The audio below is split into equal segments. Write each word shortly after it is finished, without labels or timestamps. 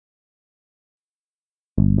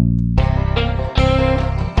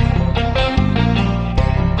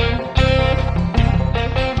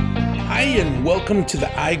welcome to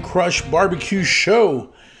the I Crush Barbecue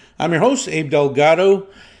Show. I'm your host, Abe Delgado,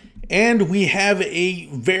 and we have a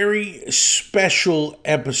very special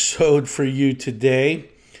episode for you today.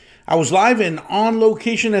 I was live and on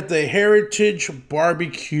location at the Heritage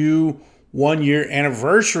Barbecue 1 year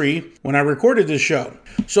anniversary when I recorded this show.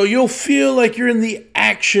 So you'll feel like you're in the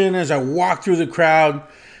action as I walk through the crowd,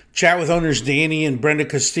 chat with owners Danny and Brenda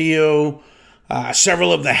Castillo,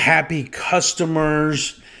 several of the happy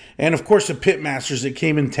customers, and of course the pitmasters that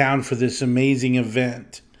came in town for this amazing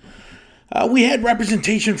event. We had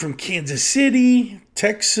representation from Kansas City,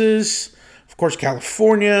 Texas, of course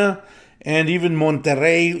California, and even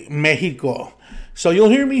Monterrey, Mexico. So you'll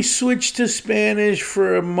hear me switch to Spanish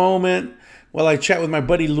for a moment while I chat with my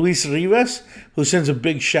buddy Luis Rivas, who sends a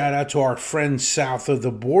big shout out to our friends south of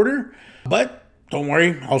the border. But don't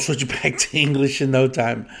worry, I'll switch back to English in no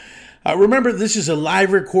time. Remember, this is a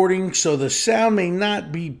live recording, so the sound may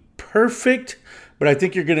not be perfect, but I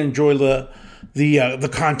think you're going to enjoy the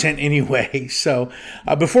content anyway. So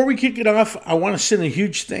before we kick it off, I want to send a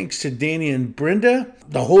huge thanks to Danny and Brenda,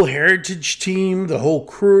 the whole Heritage team, the whole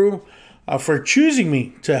crew, for choosing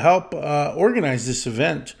me to help organize this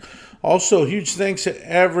event. Also, huge thanks to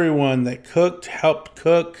everyone that cooked, helped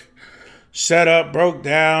cook, set up, broke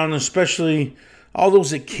down, especially all those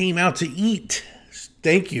that came out to eat.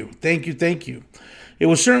 Thank you, thank you, thank you. It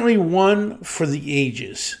was certainly one for the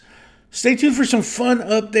ages. Stay tuned for some fun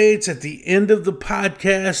updates at the end of the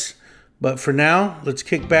podcast. But for now, let's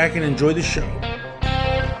kick back and enjoy the show.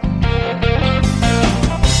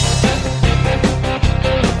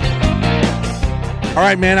 All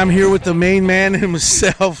right, man, I'm here with the main man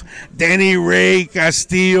himself, Danny Ray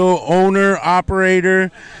Castillo, owner,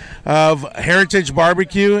 operator of Heritage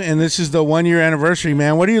Barbecue, and this is the 1 year anniversary,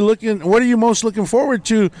 man. What are you most looking forward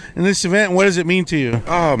to in this event, and what does it mean to you?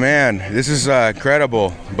 Oh man, this is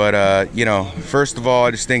incredible. But first of all,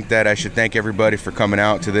 I just think that I should thank everybody for coming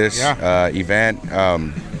out to this event.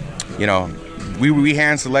 We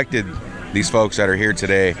hand selected these folks that are here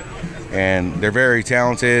today, and they're very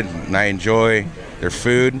talented, and I enjoy their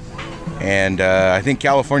food. And I think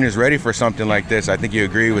California is ready for something like this. I think you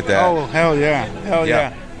agree with that. Oh, hell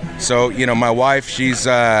yeah. So, my wife, she's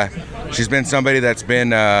been somebody that's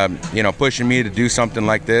been, pushing me to do something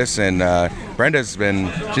like this. And Brenda's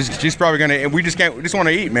been, she's probably going to, we just want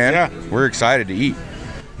to eat, man. Yeah. We're excited to eat.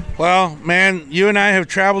 Well, man, you and I have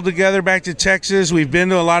traveled together back to Texas. We've been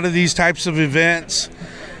to a lot of these types of events.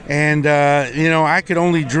 And, I could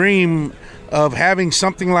only dream of having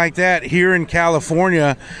something like that here in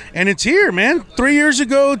California, and it's here, man. 3 years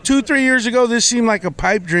ago, 3 years ago, this seemed like a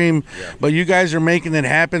pipe dream, but you guys are making it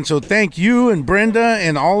happen. So thank you and Brenda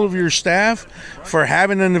and all of your staff for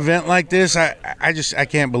having an event like this. I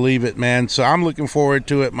can't believe it, man. So I'm looking forward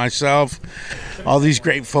to it myself. All these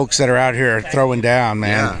great folks that are out here are throwing down,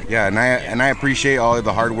 man. Yeah, and I appreciate all of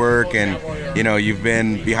the hard work, and you've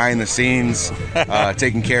been behind the scenes,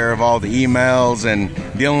 taking care of all the emails and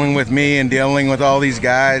dealing with me and dealing with all these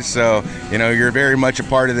guys. So you're very much a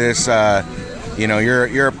part of this.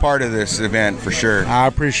 You're a part of this event for sure. I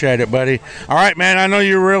appreciate it, buddy. All right, man. I know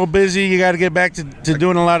you're real busy. You got to get back to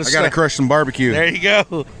doing a lot of stuff. I got to crush some barbecue. There you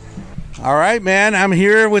go. All right, man. I'm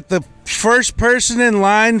here with the first person in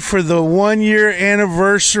line for the 1 year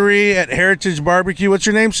anniversary at Heritage Barbecue. What's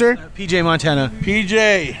your name, sir? PJ Montana.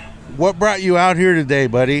 PJ, what brought you out here today,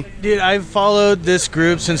 buddy? Dude, I've followed this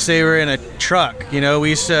group since they were in a truck. We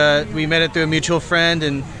met it through a mutual friend,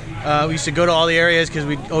 and we used to go to all the areas because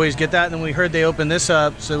we'd always get that. And then we heard they opened this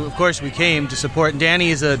up, so of course we came to support. And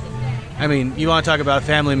Danny is you want to talk about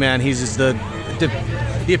family man? He's just the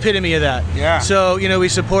epitome of that. Yeah. So we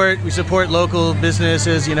support local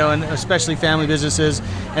businesses, and especially family businesses.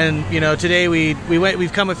 And today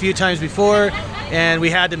we've come a few times before, and we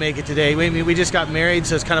had to make it today. We just got married,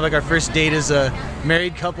 so it's kind of like our first date as a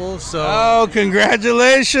married couple. So. Oh,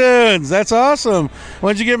 congratulations! That's awesome.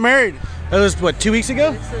 When'd you get married? That was 2 weeks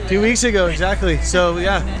ago? 2 weeks ago, exactly. So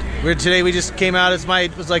yeah, today we just came out.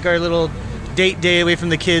 It was like our little date day away from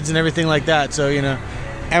the kids and everything like that. So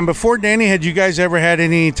And before Danny, had you guys ever had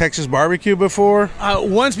any Texas barbecue before?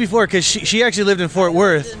 Once before, because she actually lived in Fort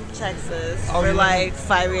Worth. In Texas for like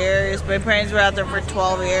 5 years. My parents were out there for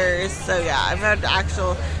 12 years. So yeah, I've had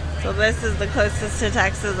so this is the closest to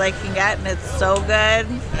Texas I can get, and it's so good.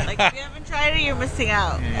 Like, if you haven't tried it, you're missing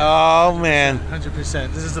out. Oh, man.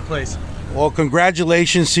 100%. This is the place. Well,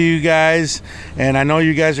 congratulations to you guys. And I know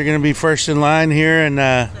you guys are going to be first in line here. And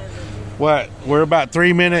we're about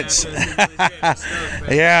 3 minutes.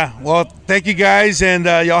 Yeah. Well, thank you guys. And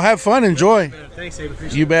y'all have fun. Enjoy. Thanks, Abe.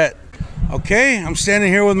 Appreciate it. You bet. Okay. I'm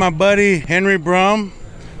standing here with my buddy Henry Brum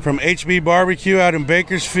from HB Barbecue out in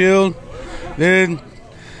Bakersfield. Dude,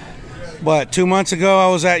 what, 2 months ago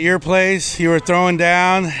I was at your place. You were throwing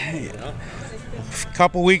down. A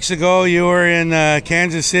couple weeks ago you were in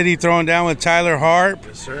Kansas City throwing down with Tyler Harp.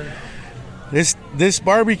 Yes, sir. This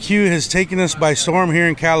barbecue has taken us by storm here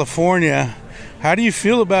in California. How do you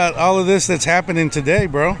feel about all of this that's happening today,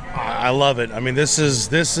 bro? I love it. I mean, this is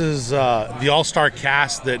the all-star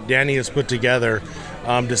cast that Danny has put together.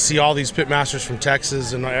 To see all these pitmasters from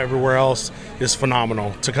Texas and everywhere else is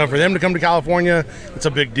phenomenal. For them to come to California, it's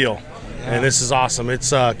a big deal. Yeah. And this is awesome. It's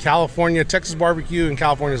California, Texas barbecue, and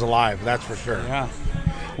California's alive. That's for sure. Yeah.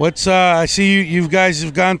 What's I see you guys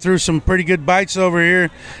have gone through some pretty good bites over here.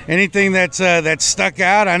 Anything that's stuck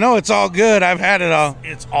out? I know it's all good. I've had it all.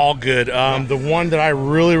 It's all good. The one that I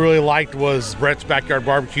really, really liked was Brett's Backyard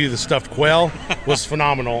Barbecue. The stuffed quail was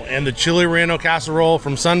phenomenal, and the chili relleno casserole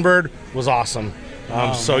from Sunbird was awesome.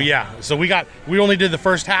 So we only did the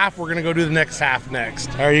first half. We're gonna go do the next half next.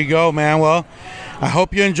 There you go, man. Well, I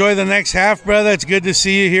hope you enjoy the next half, brother. It's good to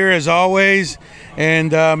see you here as always.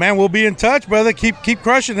 And man, we'll be in touch, brother. Keep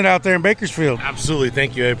crushing it out there in Bakersfield. Absolutely,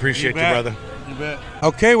 thank you. I appreciate you, brother. You bet.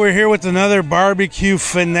 Okay, we're here with another barbecue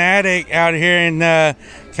fanatic out here in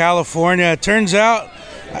California. It turns out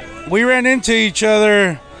we ran into each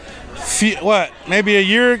other. Maybe a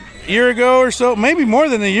year ago or so, maybe more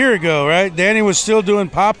than a year ago, right? Danny was still doing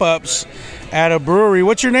pop-ups at a brewery.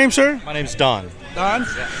 What's your name, sir? My name's Don. Don?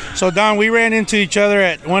 So, Don, we ran into each other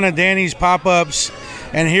at one of Danny's pop-ups,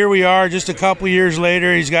 and here we are just a couple years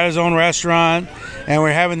later. He's got his own restaurant, and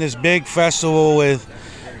we're having this big festival with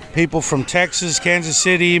people from Texas, Kansas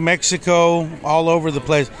City, Mexico, all over the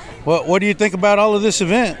place. What do you think about all of this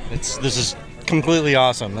event? This is completely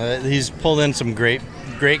awesome. He's pulled in some great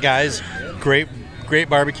guys, great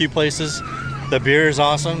barbecue places. The beer is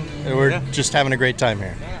awesome. We're just having a great time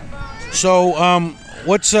here. So,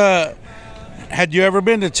 had you ever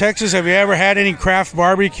been to Texas? Have you ever had any craft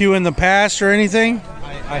barbecue in the past or anything?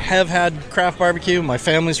 I have had craft barbecue. My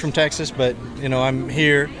family's from Texas, but I'm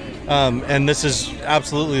here, and this is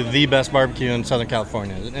absolutely the best barbecue in Southern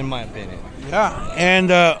California, in my opinion. Yeah,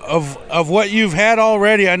 and of what you've had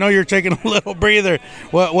already, I know you're taking a little breather.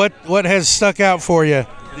 What has stuck out for you?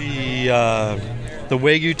 The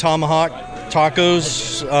Wagyu tomahawk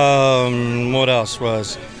tacos. What else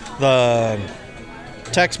was the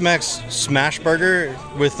Tex-Mex smash burger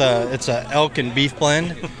with it's a elk and beef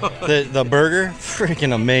blend. The burger,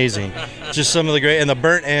 freaking amazing. Just some of the great, and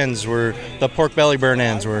the pork belly burnt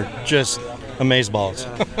ends were just amazeballs.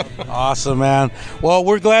 Awesome, man. Well,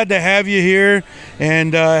 we're glad to have you here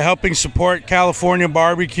and helping support California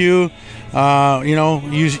barbecue.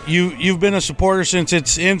 You've been a supporter since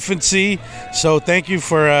its infancy, so thank you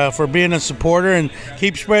for being a supporter, and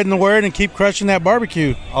keep spreading the word and keep crushing that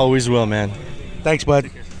barbecue. Always will, man. Thanks, bud.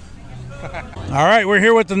 All right, we're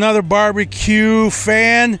here with another barbecue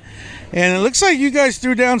fan, and it looks like you guys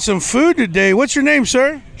threw down some food today. What's your name,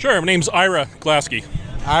 sir? Sure, my name's Ira Glasky.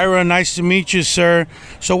 Ira, nice to meet you, sir.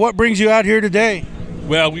 So what brings you out here today?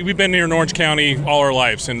 Well, we've been here in Orange County all our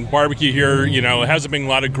lives, and barbecue here, it hasn't been a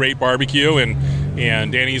lot of great barbecue, and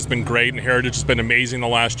Danny's been great, and Heritage has been amazing the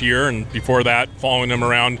last year, and before that, following him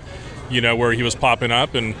around, where he was popping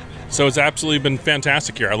up, and so it's absolutely been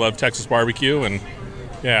fantastic here. I love Texas barbecue, and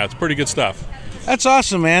yeah, it's pretty good stuff. That's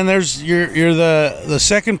awesome, man. You're the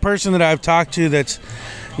second person that I've talked to that's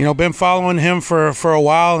been following him for a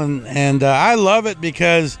while, and I love it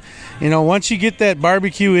because once you get that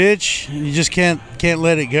barbecue itch, you just can't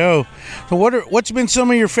let it go. So what's been some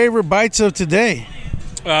of your favorite bites of today?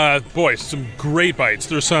 Some great bites.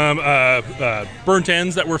 There's some burnt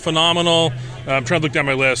ends that were phenomenal. I'm trying to look down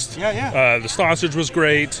my list. Yeah. The sausage was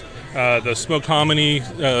great. The smoked hominy,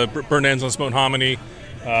 burnt ends on smoked hominy.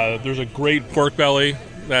 There's a great pork belly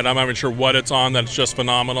that I'm not even sure what it's on. That's just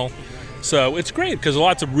phenomenal. So it's great because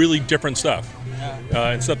lots of really different stuff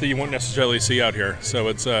and stuff that you won't necessarily see out here. So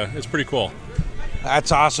it's pretty cool.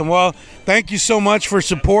 That's awesome. Well, thank you so much for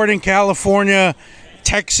supporting California,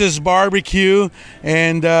 Texas barbecue,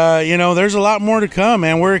 and there's a lot more to come,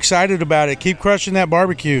 man. We're excited about it. Keep crushing that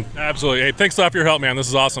barbecue. Absolutely. Hey, thanks a lot for your help, man. This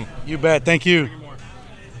is awesome. You bet. Thank you.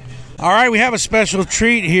 All right, we have a special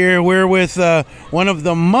treat here. We're with one of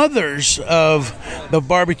the mothers of the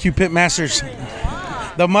barbecue pitmasters.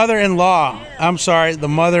 The mother-in-law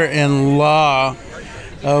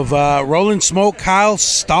of Rolling Smoke, Kyle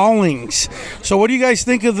Stallings. So what do you guys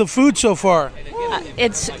think of the food so far?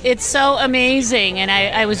 It's so amazing, and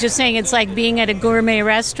I was just saying it's like being at a gourmet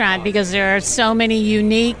restaurant because there are so many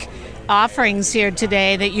unique offerings here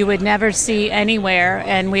today that you would never see anywhere,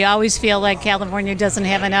 and we always feel like California doesn't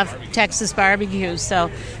have enough Texas barbecue.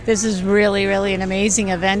 So this is really, really an amazing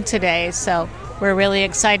event today. So we're really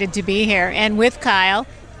excited to be here and with Kyle.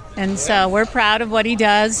 And so we're proud of what he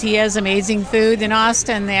does. He has amazing food in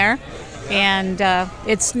Austin there. And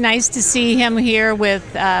it's nice to see him here with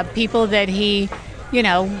people that he,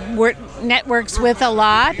 networks with a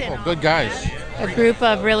lot. And good guys. A group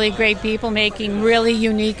of really great people making really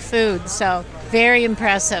unique food. So very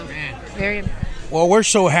impressive. Well, we're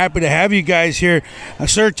so happy to have you guys here.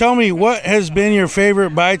 Sir, tell me, what has been your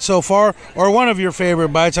favorite bite so far, or one of your favorite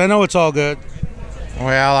bites? I know it's all good.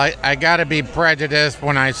 Well, I got to be prejudiced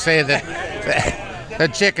when I say that the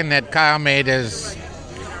chicken that Kyle made is...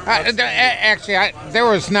 there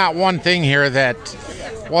was not one thing here that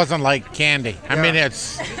wasn't like candy. I mean,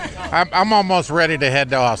 I'm almost ready to head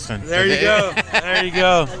to Austin. There you go. There you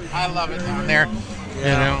go. I love it down there.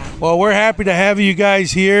 Well, we're happy to have you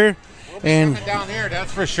guys here. And down here,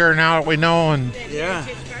 that's for sure. Now that we know, and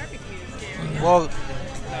well,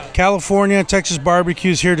 California, Texas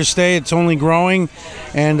barbecue is here to stay. It's only growing,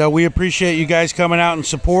 and we appreciate you guys coming out and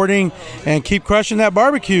supporting, and keep crushing that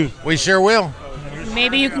barbecue. We sure will.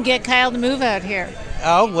 Maybe you can get Kyle to move out here.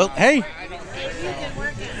 Oh, well, hey.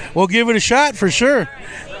 We'll give it a shot for sure.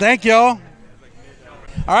 Thank y'all.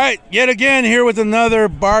 All right, yet again here with another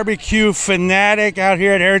barbecue fanatic out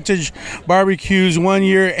here at Heritage Barbecue's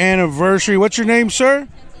 1-year anniversary. What's your name, sir?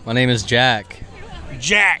 My name is Jack.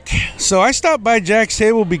 Jack. So I stopped by Jack's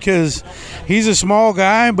table because he's a small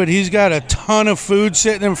guy, but he's got a ton of food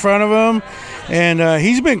sitting in front of him, and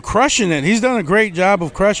he's been crushing it. He's done a great job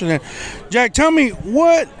of crushing it. Jack, tell me,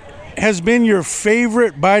 what has been your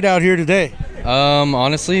favorite bite out here today?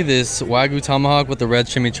 Honestly, this Wagyu tomahawk with the red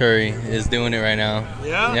chimichurri is doing it right now.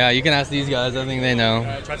 Yeah? Yeah, you can ask these guys. I think they know.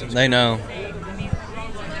 They know.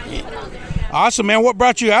 Awesome, man. What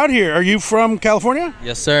brought you out here? Are you from California?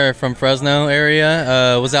 Yes, sir. From Fresno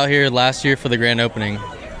area. Was out here last year for the grand opening.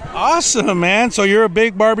 Awesome, man. So you're a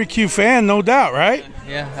big barbecue fan, no doubt, right?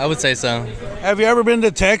 Yeah, I would say so. Have you ever been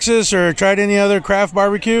to Texas or tried any other craft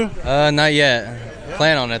barbecue? Not yet.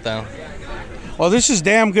 Plan on it, though. Well, this is a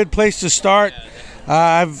damn good place to start.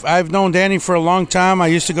 I've known Danny for a long time. I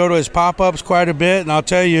used to go to his pop-ups quite a bit, and I'll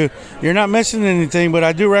tell you, you're not missing anything, but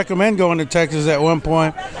I do recommend going to Texas at one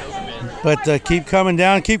point. But keep coming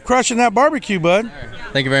down, keep crushing that barbecue, bud.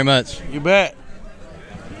 Thank you very much. You bet.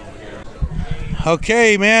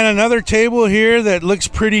 Okay, man, another table here that looks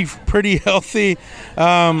pretty healthy.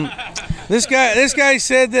 This guy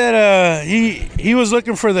said that he was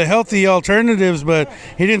looking for the healthy alternatives, but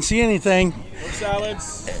he didn't see anything.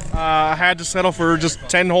 Salads. I had to settle for just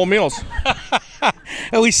 10 whole meals.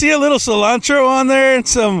 And we see a little cilantro on there and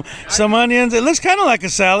some onions. It looks kind of like a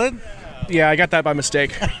salad. Yeah, I got that by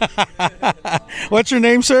mistake. What's your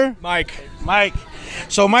name, sir? Mike.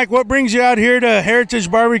 So, Mike, what brings you out here to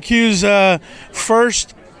Heritage Barbecue's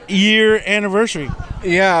first year anniversary?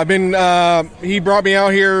 Yeah, I've been. He brought me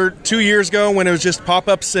out here 2 years ago when it was just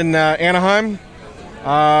pop-ups in Anaheim.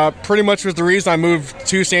 Pretty much was the reason I moved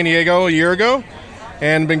to San Diego a year ago,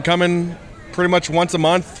 and been coming pretty much once a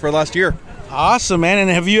month for the last year. Awesome, man. And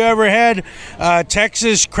have you ever had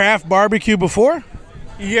Texas craft barbecue before?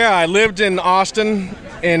 Yeah, I lived in Austin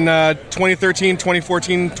in 2013,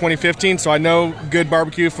 2014, 2015, so I know good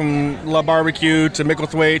barbecue from La Barbecue to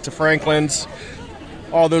Micklethwaite to Franklin's,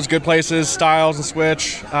 all those good places, Styles and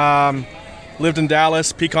Switch. Lived in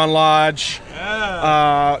Dallas, Pecan Lodge,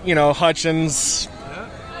 Hutchins,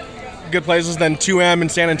 good places, then 2M in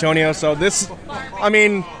San Antonio. So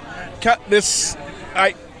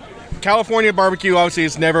California barbecue obviously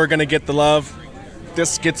is never going to get the love.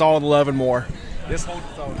 This gets all the love and more. This holds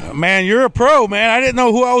its own. Man, you're a pro, man. I didn't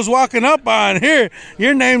know who I was walking up on here.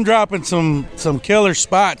 You're name dropping some killer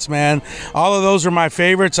spots, man. All of those are my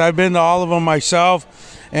favorites. I've been to all of them myself.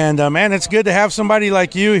 And man, it's good to have somebody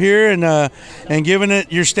like you here and giving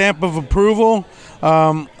it your stamp of approval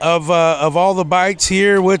of all the bites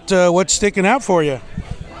here. What's sticking out for you?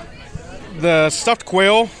 The stuffed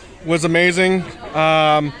quail was amazing.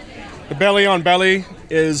 The belly on belly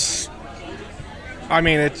is, I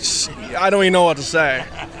don't even know what to say.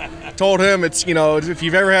 Told him it's, if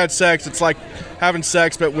you've ever had sex, it's like having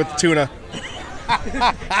sex but with tuna.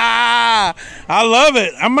 I love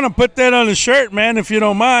it. I'm gonna put that on a shirt, man, if you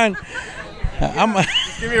don't mind.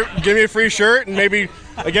 Give me a free shirt and maybe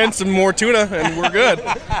again some more tuna and we're good.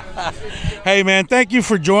 Hey man, thank you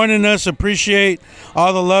for joining us. Appreciate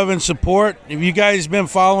all the love and support. Have you guys been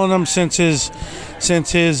following him since his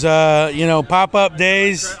pop-up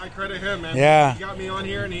days? I credit him, man. Yeah. He got me on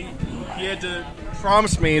here and he had to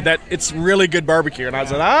promised me that it's really good barbecue, and I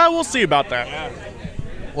said, we'll see about that.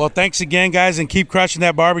 Well, thanks again, guys, and keep crushing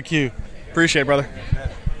that barbecue. Appreciate it, brother.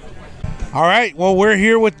 All right, well, we're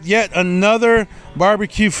here with yet another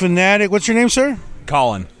barbecue fanatic. What's your name, sir?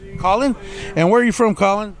 Colin. Colin? And where are you from,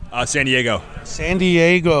 Colin? San Diego. San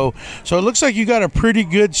Diego. So it looks like you got a pretty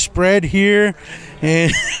good spread here.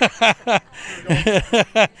 And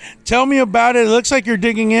tell me about it. It looks like you're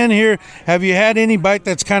digging in here. Have you had any bite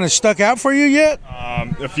that's kind of stuck out for you yet?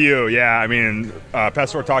 A few, yeah. I mean,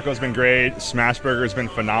 Pastor Taco's been great. Smash Burger's been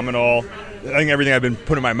phenomenal. I think everything I've been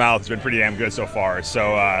putting in my mouth has been pretty damn good so far.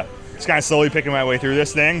 So just kind of slowly picking my way through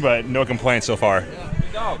this thing, but no complaints so far.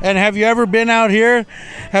 And have you ever been out here?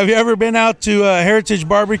 Have you ever been out to Heritage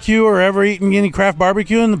Barbecue or ever eaten any craft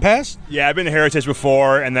barbecue in the past? Yeah, I've been to Heritage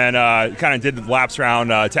before, and then kind of did the laps around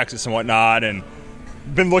Texas and whatnot, and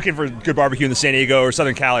been looking for good barbecue in the San Diego or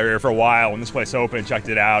Southern Cal area for a while. When this place opened, checked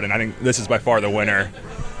it out, and I think this is by far the winner.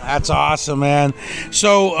 That's awesome, man.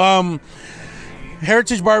 So,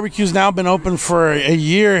 Heritage Barbecue's now been open for a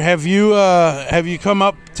year. Have you come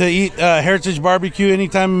up to eat Heritage Barbecue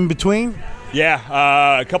anytime in between?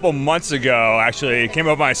 Yeah, a couple months ago, actually, came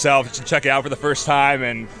up myself to check it out for the first time,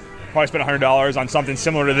 and probably spent $100 on something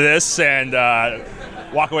similar to this, and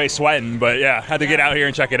walk away sweating. But yeah, had to get out here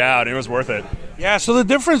and check it out, and it was worth it. Yeah, so the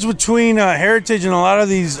difference between Heritage and a lot of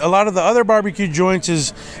the other barbecue joints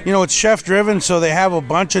is, it's chef driven, so they have a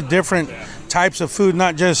bunch of different types of food,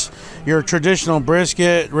 not just your traditional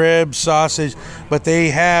brisket, ribs, sausage, but they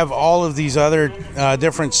have all of these other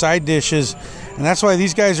different side dishes. And that's why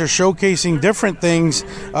these guys are showcasing different things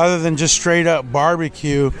other than just straight up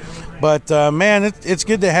barbecue. But man, it's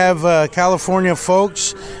good to have California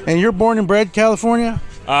folks. And you're born and bred California?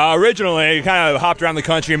 Originally, kind of hopped around the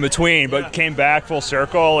country in between, but came back full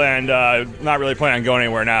circle, and not really planning on going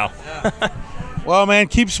anywhere now. Well, man,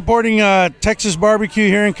 keep supporting Texas barbecue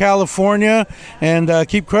here in California, and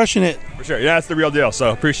keep crushing it. For sure. Yeah, that's the real deal.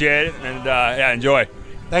 So appreciate it, and enjoy.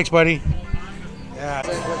 Thanks, buddy. Yeah.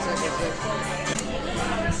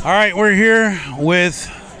 All right, we're here with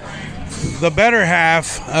the better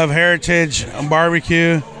half of Heritage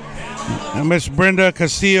Barbecue, Miss Brenda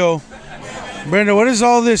Castillo. Brenda, what does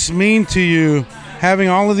all this mean to you, having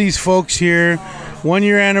all of these folks here, 1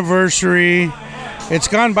 year anniversary? It's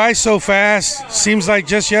gone by so fast. Seems like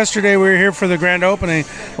just yesterday we were here for the grand opening.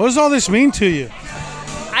 What does all this mean to you?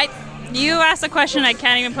 You asked a question I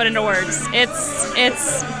can't even put into words.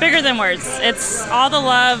 It's bigger than words. It's all the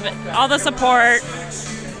love, all the support.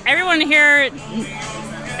 Everyone here,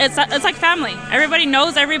 it's like family. Everybody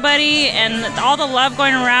knows everybody, and all the love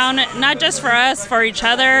going around, not just for us, for each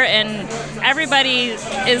other, and everybody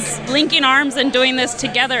is linking arms and doing this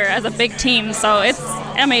together as a big team. So it's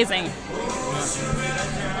amazing.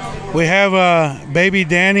 We have baby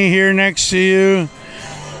Danny here next to you,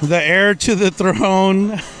 the heir to the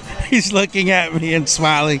throne. He's looking at me and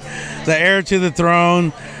smiling. The heir to the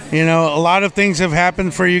throne. A lot of things have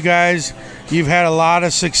happened for you guys. You've had a lot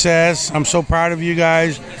of success. I'm so proud of you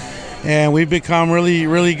guys. And we've become really,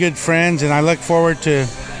 really good friends. And I look forward to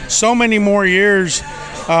so many more years.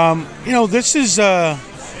 This is,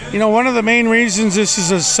 one of the main reasons this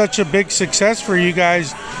is such a big success for you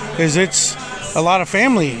guys is it's a lot of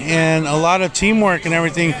family and a lot of teamwork and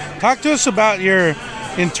everything. Talk to us about your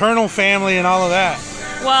internal family and all of that.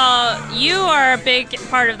 Well, you are a big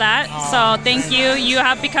part of that, so thank you. You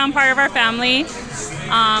have become part of our family.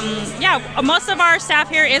 Most of our staff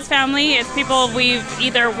here is family. It's people we've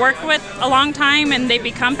either worked with a long time and they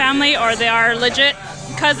become family, or they are legit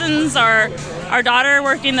cousins, or our daughter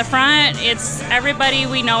working the front. It's everybody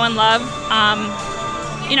we know and love.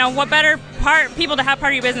 What better people to have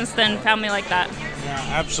part of your business than family like that?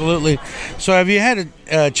 Yeah, absolutely. So have you had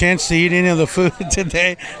a chance to eat any of the food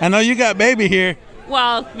today? I know you got baby here.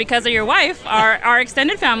 Well, because of your wife, our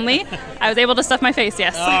extended family, I was able to stuff my face,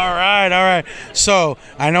 yes. All right. So,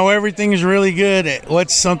 I know everything is really good.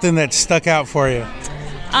 What's something that stuck out for you?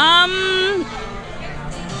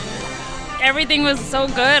 Everything was so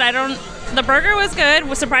good. The burger was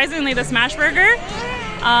good. Surprisingly, the smash burger.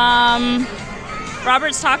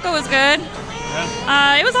 Robert's taco was good.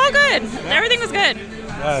 It was all good. Everything was good.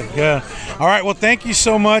 Good. All right, well, thank you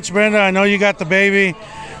so much, Brenda. I know you got the baby.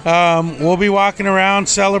 We'll be walking around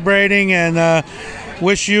celebrating, and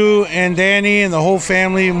wish you and Danny and the whole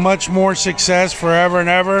family much more success forever and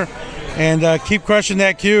ever. And keep crushing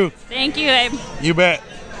that queue. Thank you, Abe. You bet.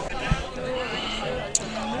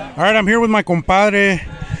 All right, I'm here with my compadre,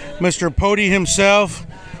 Mr. Pody himself.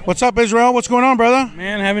 What's up, Israel? What's going on, brother?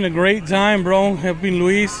 Man, having a great time, bro. Helping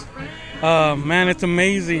Luis. Man, it's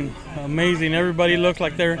amazing. Everybody looks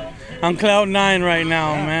like they're on cloud 9 right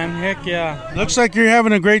now, man. Heck yeah. Looks like you're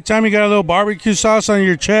having a great time. You got a little barbecue sauce on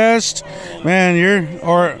your chest, man.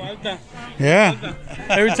 Yeah.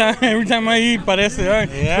 Every time I eat, parece,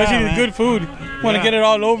 especially the good food. Want to get it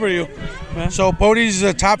all over you. So Pody's is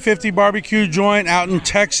a top 50 barbecue joint out in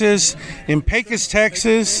Texas, in Pecos,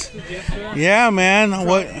 Texas. Yeah, man.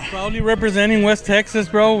 What? Proudly representing West Texas,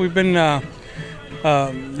 bro. We've been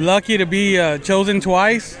lucky to be chosen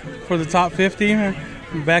twice for the top 50.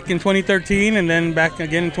 Back in 2013 and then back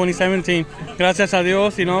again in 2017. Gracias a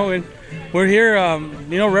Dios, and we're here,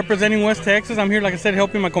 representing West Texas. I'm here, like I said,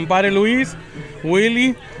 helping my compadre Luis,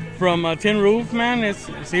 Willie from Tin Roof, man.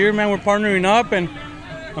 It's here, man. We're partnering up, and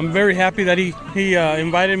I'm very happy that he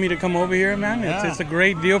invited me to come over here, man. It's a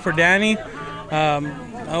great deal for Danny.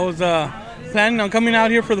 I was planning on coming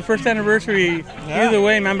out here for the first anniversary either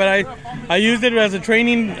way, man, but I used it as a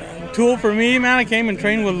training tool for me, man. I came and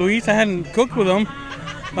trained with Luis. I hadn't cooked with him.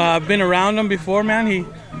 I've been around him before, man.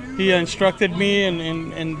 He instructed me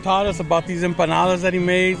and taught us about these empanadas that he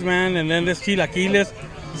makes, man, and then this chilaquiles.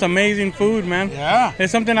 It's amazing food, man. Yeah. It's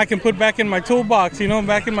something I can put back in my toolbox,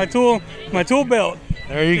 back in my tool belt.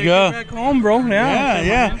 There you go. Back home, bro.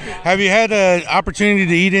 Yeah. Have you had an opportunity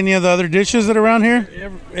to eat any of the other dishes that are around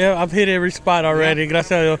here? Yeah, I've hit every spot already.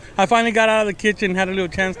 Gracias a Dios. I finally got out of the kitchen, had a little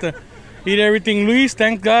chance to eat everything. Luis,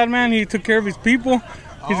 thank God, man. He took care of his people.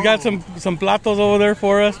 He's got some platos over there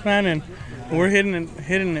for us, man, and we're hitting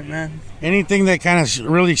it, man. Anything that kind of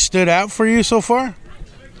really stood out for you so far?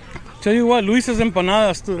 Tell you what, Luis's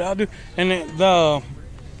empanada stood out, dude. And the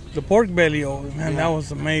pork belly, man, that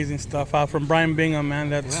was amazing stuff out from Brian Bingham,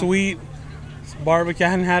 man. That sweet barbecue, I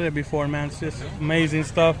hadn't had it before, man. It's just amazing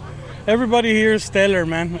stuff. Everybody here is stellar,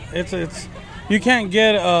 man. It's you can't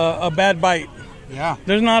get a bad bite. Yeah.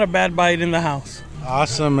 There's not a bad bite in the house.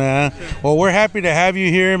 Awesome, man. Well, we're happy to have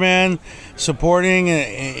you here, man, supporting,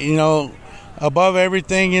 above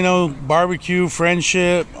everything, barbecue,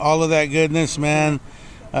 friendship, all of that goodness, man.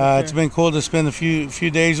 It's been cool to spend a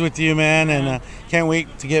few days with you, man, and can't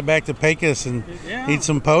wait to get back to Pecos and eat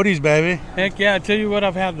some Pody's, baby. Heck yeah, I tell you what,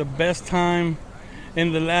 I've had the best time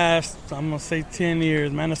in the last, I'm going to say 10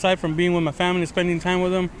 years, man. Aside from being with my family, spending time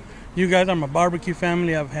with them, you guys are my barbecue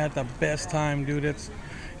family. I've had the best time, dude.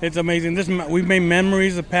 It's amazing. We've made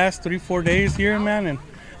memories the past 3-4 days here, man, and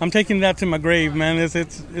I'm taking that to my grave, man.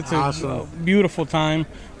 It's awesome. A beautiful time,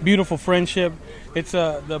 beautiful friendship.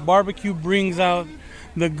 The barbecue brings out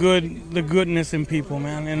the goodness in people,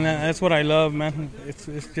 man, and that's what I love, man.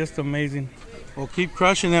 It's just amazing. Well, keep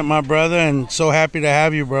crushing it, my brother, and so happy to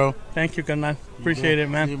have you, bro. Thank you, carnal. Appreciate it,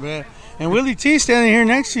 man. You bet. And Willie T standing here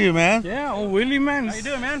next to you, man. Yeah, Willie, man. How you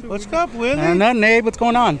doing, man? What's up, Willie? Nothing, Abe. What's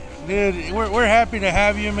going on? Dude, we're happy to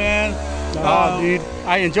have you, man. Dude,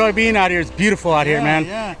 I enjoy being out here. It's beautiful out here, man.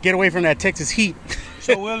 Yeah. Get away from that Texas heat.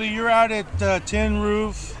 So, Willie, you're out at Tin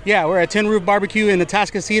Roof. Yeah, we're at Tin Roof Barbecue in the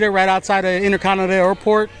Atascocita, right outside of Intercontinental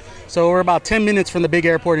Airport. So we're about 10 minutes from the big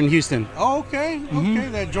airport in Houston. Oh, okay.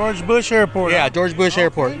 That George Bush Airport. Yeah, George Bush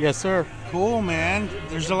Airport. Yes, sir. Cool, man.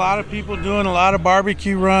 There's a lot of people doing a lot of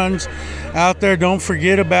barbecue runs out there. Don't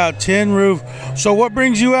forget about Tin Roof. So what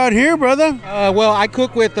brings you out here, brother? Well, I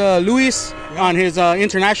cook with Luis on his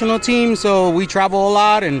international team, so we travel a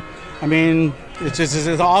lot, and I mean, it's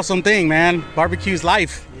an awesome thing, man. Barbecue's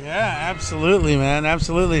life. Yeah, absolutely, man.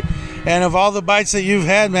 Absolutely. And of all the bites that you've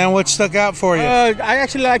had, man, what stuck out for you? I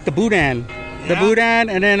actually like the boudin. The boudin,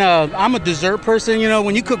 and then I'm a dessert person.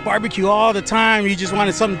 When you cook barbecue all the time, you just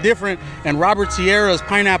wanted something different. And Robert Sierra's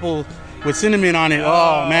pineapple with cinnamon on it.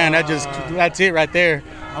 Oh man, that's it right there.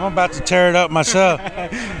 I'm about to tear it up myself.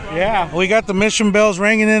 Yeah. We got the mission bells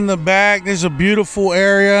ringing in the back. This is a beautiful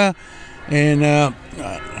area, and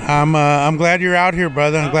I'm glad you're out here,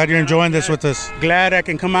 brother. I'm glad you're enjoying this with us. Glad I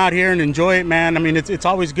can come out here and enjoy it, man. I mean, it's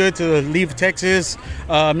always good to leave Texas.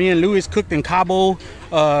 Me and Luis cooked in Cabo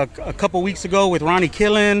a couple weeks ago with Ronnie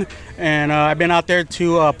Killen, and I've been out there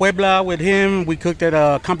to Puebla with him. We cooked at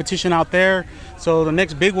a competition out there. So the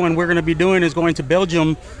next big one we're going to be doing is going to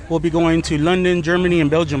Belgium. We'll be going to London, Germany, and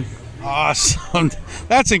Belgium. Awesome.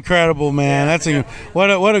 That's incredible, man.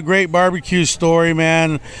 What a great barbecue story,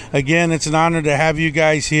 man. Again, it's an honor to have you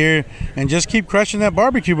guys here, and just keep crushing that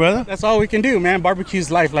barbecue, brother. That's all we can do, man. Barbecue's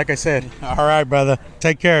life, like I said. All right, brother.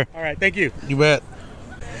 Take care. All right, thank you. You bet.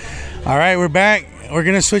 All right, we're back. We're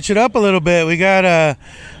gonna switch it up a little bit. We got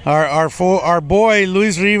our boy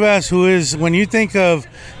Luis Rivas, who is, when you think of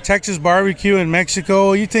Texas barbecue in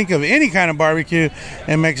Mexico, you think of any kind of barbecue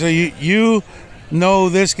in Mexico, you know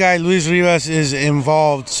this guy Luis Rivas is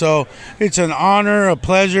involved. So it's an honor, a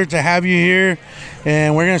pleasure to have you here,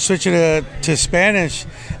 and we're gonna switch it to Spanish.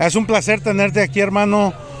 Es un placer tenerte aquí,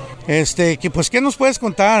 hermano. ¿Qué nos puedes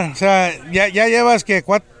contar? O sea, ya llevas que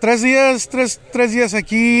 3 días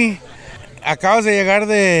aquí. Acabas de llegar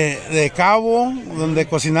de Cabo, donde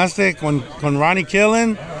cocinaste con Ronnie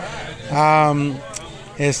Killen.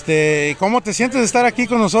 ¿Cómo te sientes de estar aquí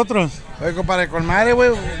con nosotros? Oye, compadre, con madre,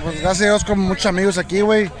 güey. Pues gracias a Dios con muchos amigos aquí,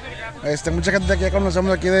 güey. Mucha gente que ya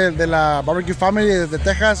conocemos aquí de la Barbecue Family de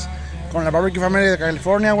Texas, con la Barbecue Family de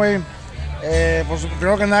California, güey. Pues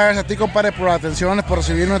primero que nada, gracias a ti, compadre, por las atenciones, por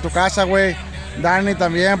recibirnos en tu casa, güey. Dani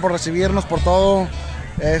también, por recibirnos, por todo.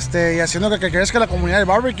 Y haciendo que crezca la comunidad del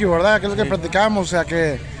barbecue, ¿verdad? Que es lo que platicamos. O sea,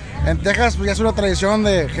 que en Texas pues, ya es una tradición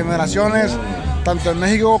de generaciones, tanto en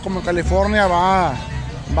México como en California, va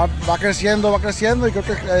creciendo y creo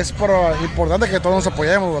que es importante que todos nos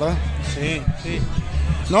apoyemos, ¿verdad? Sí.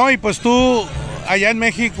 No, y pues tú allá en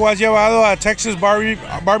México has llevado a Texas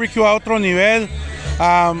Barbecue a otro nivel,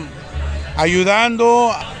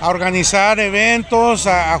 ayudando a organizar eventos,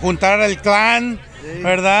 a juntar el clan,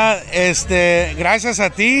 ¿verdad? Gracias a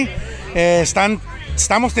ti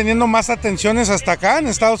estamos teniendo más atenciones hasta acá en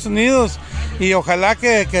Estados Unidos y ojalá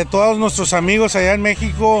que todos nuestros amigos allá en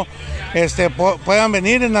México puedan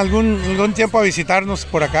venir en algún tiempo a visitarnos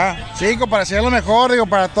por acá. Sí, para hacer lo mejor, digo,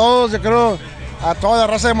 para todos, yo creo, a toda la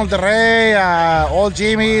raza de Monterrey, a Old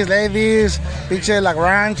Jimmy's, Ladies, pinche La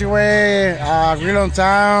Grange, güey, a Grill on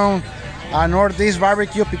Town, a Northeast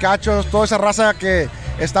Barbecue, Picachos, toda esa raza que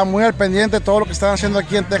está muy al pendiente de todo lo que están haciendo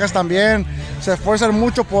aquí en Texas también. Se esfuerzan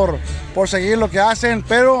mucho por seguir lo que hacen,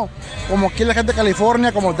 pero como aquí la gente de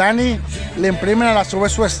California, como Dani, le imprimen a la su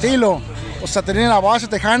vez su estilo. O sea, tienen la base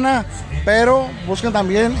tejana, pero buscan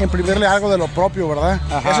también imprimirle algo de lo propio, ¿verdad?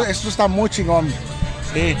 Eso está muy chingón.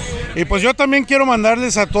 Sí, y pues yo también quiero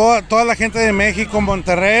mandarles a toda la gente de México,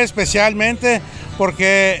 Monterrey especialmente,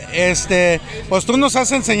 porque pues tú nos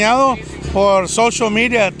has enseñado por social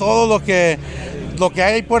media todo lo que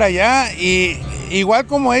hay por allá, y igual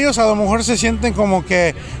como ellos a lo mejor se sienten como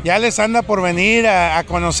que ya les anda por venir a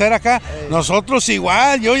conocer acá, nosotros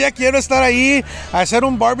igual, yo ya quiero estar ahí, a hacer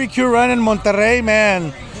un barbecue run en Monterrey,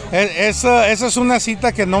 man. Esa es una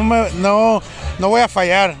cita que no voy a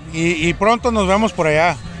fallar, y pronto nos vemos por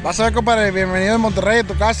allá. Vas a ver, compadre, bienvenido en Monterrey, en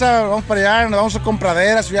tu casa, vamos para allá, nos vamos a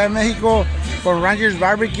Compradera, Ciudad de México, con Rangers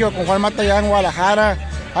Barbecue, con Juan Mata allá en Guadalajara.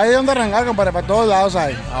 Hay de dónde arrancar, compadre, para todos lados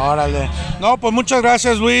hay. Órale. No, pues muchas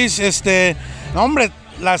gracias, Luis. No, hombre,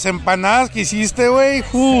 las empanadas que hiciste, güey,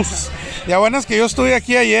 ya buenas que yo estuve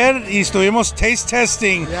aquí ayer y estuvimos taste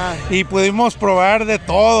testing y pudimos probar de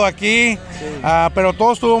todo aquí, pero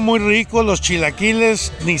todo estuvo muy rico, los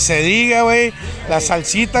chilaquiles, ni se diga, güey, la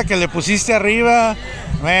salsita que le pusiste arriba,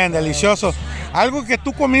 man, delicioso. Algo que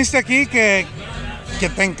tú comiste aquí que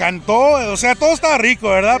te encantó, o sea, todo estaba rico,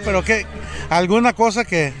 ¿verdad? Pero alguna cosa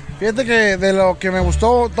que... Fíjate que de lo que me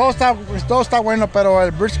gustó, todo está bueno, pero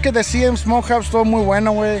el brisket de CM Smokehouse estuvo muy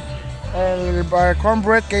bueno, güey. El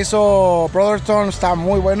cornbread que hizo Brotherton está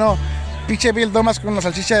muy bueno. Pinche Bill Thomas con la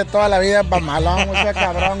salchicha de toda la vida, malón, o sea,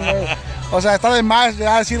 cabrón, güey. O sea, está de más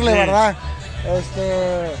ya decirle verdad.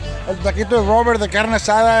 El taquito de Robert de carne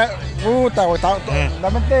asada, puta, güey.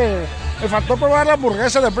 Realmente me faltó probar la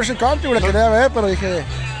hamburguesa de Brisket Country, la quería ver, pero dije,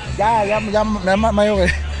 ya me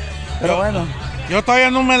güey. Pero bueno. Yo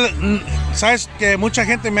todavía no sabes que mucha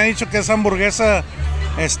gente me ha dicho que esa hamburguesa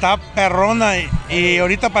está perrona y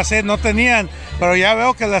ahorita pasé, no tenían, pero ya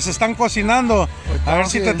veo que las están cocinando. A ver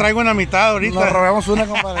si te traigo una mitad ahorita. Nos robamos una,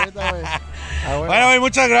 compadrita, güey. Bueno, güey,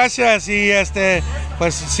 muchas gracias y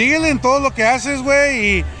pues síguele en todo lo que haces,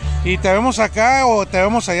 güey, y te vemos acá o te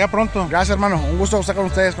vemos allá pronto. Gracias, hermano. Un gusto estar con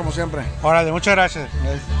ustedes como siempre. Órale, muchas gracias.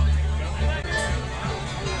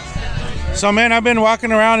 So, man, I've been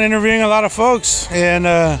walking around interviewing a lot of folks and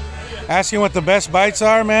asking what the best bites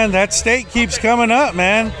are, man. That steak keeps coming up,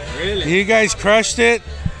 man. Really? You guys crushed it.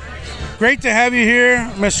 Great to have you here,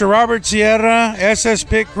 Mr. Robert Sierra, SS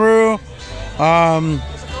Pit Crew.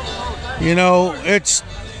 It's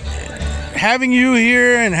having you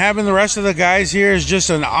here and having the rest of the guys here is just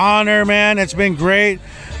an honor, man. It's been great.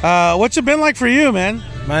 What's it been like for you, man?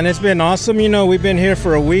 Man, it's been awesome. We've been here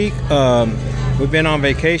for a week. We've been on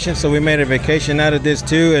vacation, so we made a vacation out of this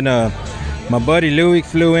too. And my buddy Louis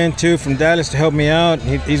flew in too from Dallas to help me out.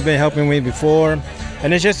 He's been helping me before.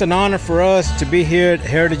 And it's just an honor for us to be here at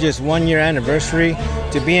Heritage's 1-year anniversary,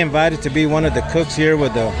 to be invited to be one of the cooks here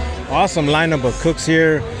with the awesome lineup of cooks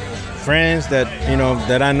here, friends that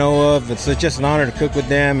I know of. It's just an honor to cook with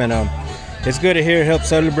them, and it's good to help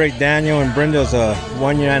celebrate Daniel and Brenda's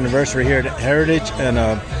 1-year anniversary here at Heritage. And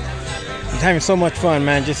I'm having so much fun,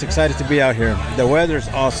 man. Just excited to be out here. The weather's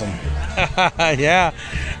awesome. Yeah.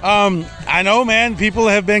 I know, man. People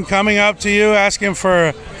have been coming up to you asking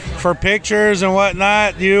for for pictures and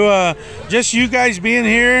whatnot. Just you guys being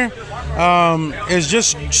here is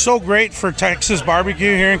just so great for Texas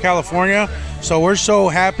barbecue here in California. So we're so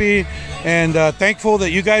happy and thankful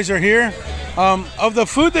that you guys are here. Of the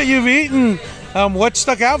food that you've eaten, what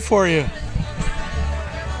stuck out for you?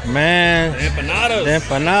 Man, the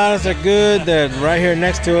empanadas are good. That right here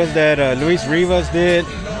next to us that Luis Rivas did.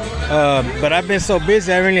 But I've been so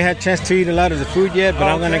busy, I haven't really had a chance to eat a lot of the food yet, but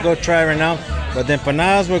I'm going to go try right now. But the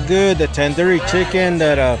empanadas were good. The tandoori chicken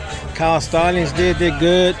that Kyle Stallings did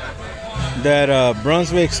good. That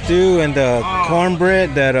Brunswick stew and the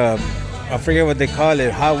cornbread that I forget what they call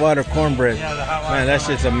it, hot water cornbread. Man, that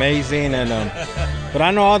shit's amazing. And but I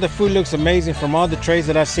know all the food looks amazing from all the trays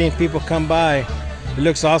that I've seen people come by. It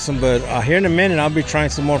looks awesome, but here in a minute, I'll be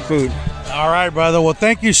trying some more food. All right, brother. Well,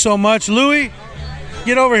 thank you so much. Louis,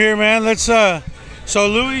 get over here, man. Let's, so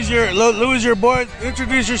Louis your boy.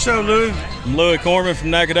 Introduce yourself, Louis. I'm Louis Corman from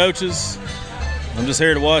Nacogdoches. I'm just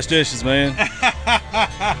here to wash dishes, man.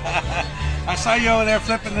 I saw you over there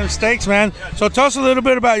flipping them steaks, man. So tell us a little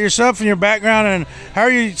bit about yourself and your background and how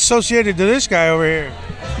are you associated to this guy over here?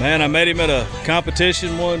 Man, I met him at a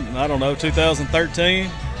competition 2013.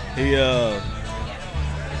 He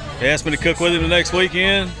asked me to cook with him the next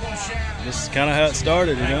weekend. This is kind of how it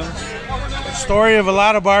started, Story of a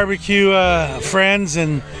lot of barbecue friends,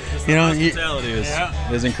 and hospitality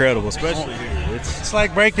is incredible, especially here. It's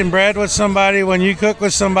like breaking bread with somebody. When you cook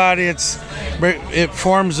with somebody, it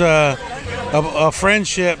forms a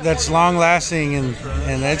friendship that's long lasting, and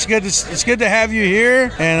it's good. It's good to have you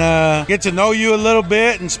here and get to know you a little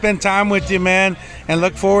bit and spend time with you, man. And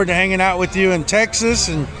look forward to hanging out with you in Texas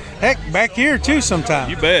and heck back here too sometime.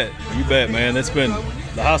 You bet, man.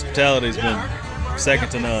 The hospitality's been second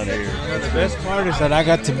to none here. The best part is that I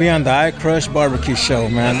got to be on the iCrush Barbecue Show,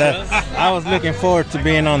 man. I was looking forward to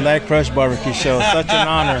being on the iCrush Barbecue Show. Such an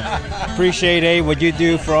honor. Appreciate, Abe, what you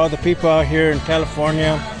do for all the people out here in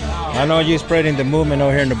California. I know you're spreading the movement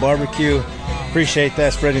over here in the barbecue. Appreciate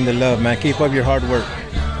that, spreading the love, man. Keep up your hard work.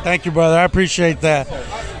 Thank you, brother. I appreciate that.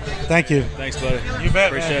 Thank you. Thanks, buddy. You bet,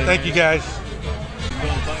 Appreciate man. it. Thank you, guys.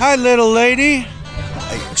 Hi, little lady.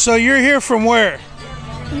 So you're here from where?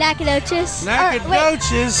 Nacogdoches.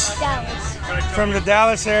 Nacogdoches? Dallas. From the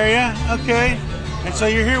Dallas area? Okay. And so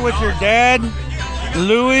you're here with your dad,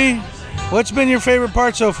 Louis. What's been your favorite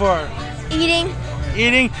part so far? Eating.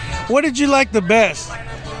 Eating? What did you like the best?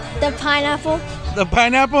 The pineapple. The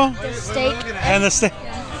pineapple? The steak. And the steak.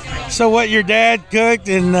 So what your dad cooked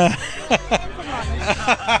and...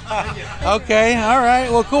 Okay, all right.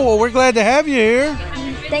 Well, cool. Well, we're glad to have you here.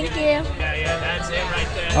 Thank you.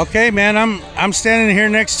 Okay, man, I'm standing here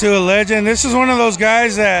next to a legend. This is one of those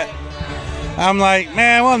guys that I'm like,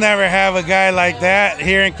 man, we'll never have a guy like that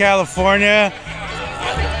here in California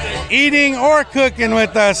eating or cooking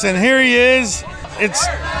with us, and here he is.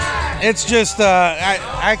 It's just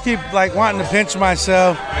I keep like wanting to pinch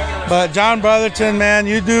myself, but John Brotherton, man,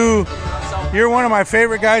 you're one of my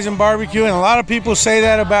favorite guys in barbecue, and a lot of people say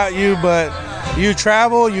that about you, but you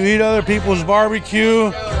travel, you eat other people's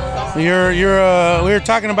barbecue. We were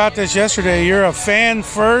talking about this yesterday. You're a fan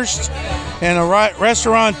first and a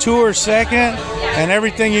restaurateur second, and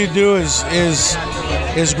everything you do is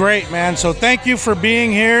great, man. So thank you for being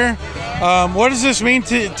here. What does this mean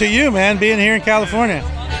to you, man, being here in California?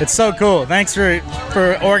 It's so cool. Thanks for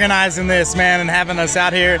organizing this, man, and having us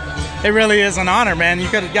out here. It really is an honor, man. You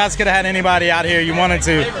guys could have had anybody out here you wanted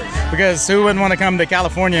to, because who wouldn't want to come to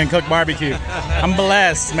California and cook barbecue? I'm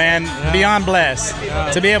blessed, man, beyond blessed,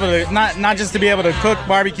 to be able to not just to be able to cook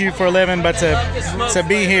barbecue for a living, but to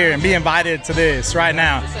be here and be invited to this right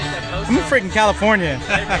now. I'm in freaking California,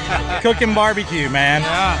 cooking barbecue, man,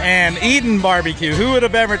 and eating barbecue. Who would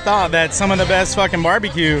have ever thought that some of the best fucking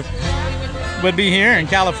barbecue would be here in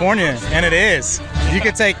California? And it is. You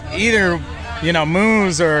could take either,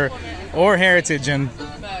 Moose or Heritage and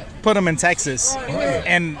put them in Texas,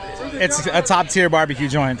 and it's a top tier barbecue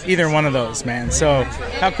joint, either one of those, man. So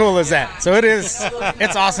how cool is that? So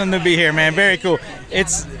it's awesome to be here, man. Very cool.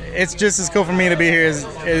 It's just as cool for me to be here as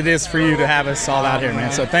it is for you to have us all out here,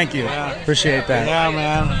 man. So thank you. Appreciate that. Yeah,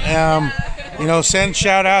 man. Send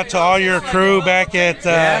shout out to all your crew back at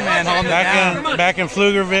back in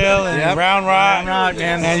Pflugerville and Round Rock.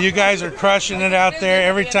 Man. And you guys are crushing it out there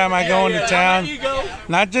every time I go into town.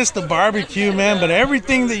 Not just the barbecue, man, but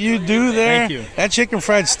everything that you do there. Thank you. That chicken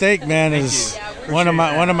fried steak, man, is one of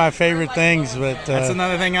my favorite things. But that's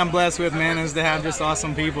another thing I'm blessed with, man, is to have just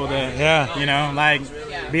awesome people that like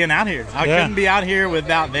being out here. I couldn't be out here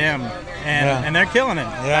without them. And they're killing it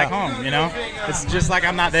back home, It's just like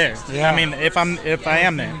I'm not there. I mean, if I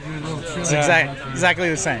am there. It's exactly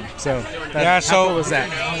the same. So how cool is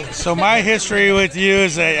that? So my history with you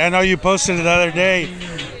is that I know you posted it the other day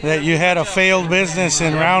that you had a failed business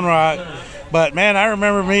in Round Rock. But, man, I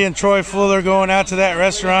remember me and Troy Fuller going out to that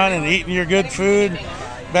restaurant and eating your good food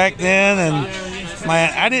back then. And,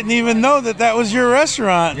 man, I didn't even know that was your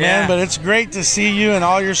restaurant, man. But it's great to see you and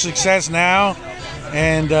all your success now.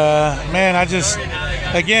 And, man, just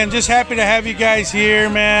happy to have you guys here,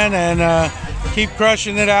 man, and keep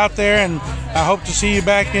crushing it out there. And I hope to see you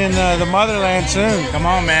back in the motherland soon. Come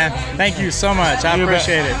on, man. Thank you so much. I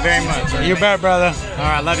appreciate it very much. You bet, brother. All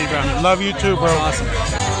right, love you, bro. Love you too, bro. Awesome.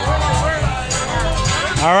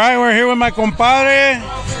 All right, we're here with my compadre,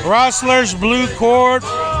 Rossler's Blue Cord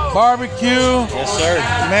Barbecue. Yes, sir.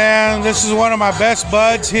 Man, this is one of my best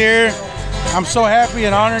buds here. I'm so happy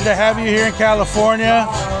and honored to have you here in California.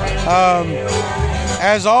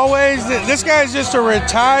 As always, this guy's just a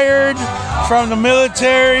retired from the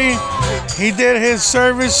military. He did his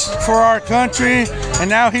service for our country, and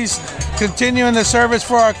now he's continuing the service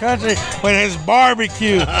for our country with his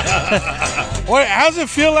barbecue. How's it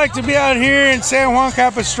feel like to be out here in San Juan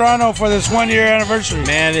Capistrano for this 1-year anniversary?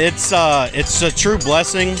 Man, it's a true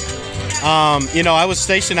blessing. I was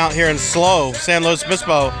stationed out here in SLO, San Luis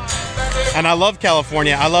Obispo, and I love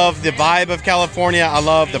California. I love the vibe of California. I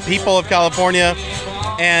love the people of California.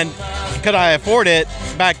 And could I afford it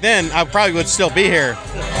back then, I probably would still be here.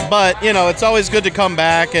 But, it's always good to come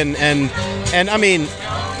back and I mean,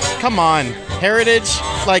 come on, Heritage,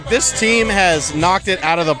 like this team has knocked it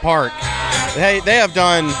out of the park. They have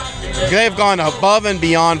gone above and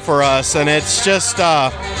beyond for us, and it's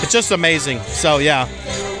just amazing. So yeah,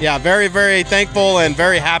 very, very thankful and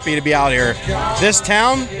very happy to be out here. This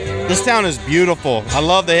town is beautiful. I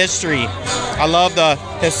love the history. I love the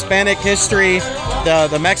Hispanic history,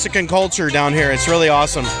 the Mexican culture down here. It's really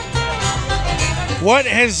awesome.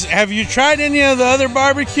 Have you tried any of the other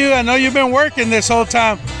barbecue? I know you've been working this whole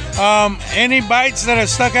time. Any bites that have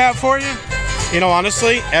stuck out for you?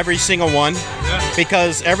 Honestly, every single one.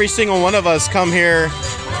 Because every single one of us come here,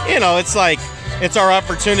 it's like, it's our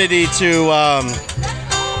opportunity to,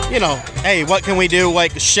 hey, what can we do,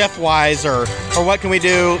 like chef-wise, or what can we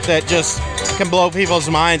do that just can blow people's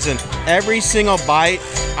minds? And every single bite,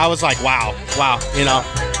 I was like, wow,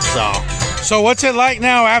 So what's it like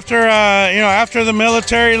now after the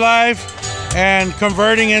military life and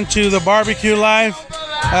converting into the barbecue life?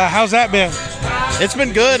 How's that been? It's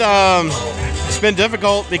been good. It's been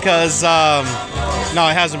difficult because no,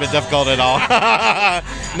 it hasn't been difficult at all.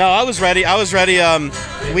 No, I was ready.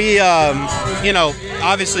 We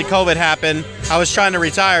obviously COVID happened. I was trying to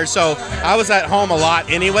retire, so I was at home a lot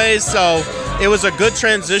anyways. So it was a good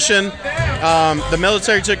transition. The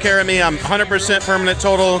military took care of me. I'm 100% permanent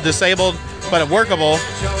total disabled, but workable,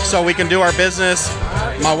 so we can do our business.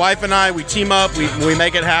 My wife and I, we team up, we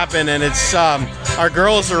make it happen, and it's our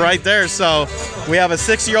girls are right there. So we have a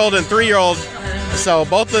 6-year-old and 3-year-old. So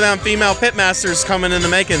both of them female pitmasters coming in the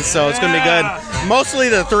making. So it's gonna be good. Mostly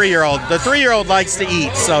the 3-year-old. The 3-year-old likes to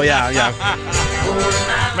eat. So yeah.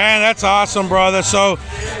 Man, that's awesome, brother. So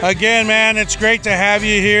again, man, it's great to have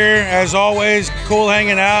you here. As always, cool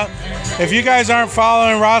hanging out. If you guys aren't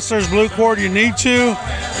following Rossler's Blue Cord, you need to.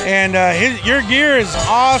 And your gear is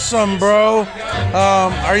awesome, bro.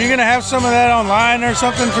 Are you going to have some of that online or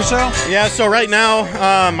something for sale? Yeah, so right now,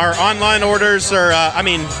 our online orders are,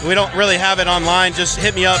 we don't really have it online. Just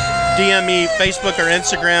hit me up, DM me, Facebook or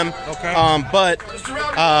Instagram. Okay. But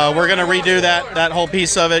we're going to redo that whole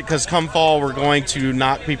piece of it, because come fall, we're going to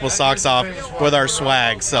knock people's socks off with our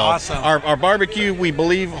swag. So awesome. Our barbecue, we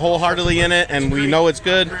believe wholeheartedly in it, and we know it's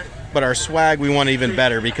good. But our swag, we want even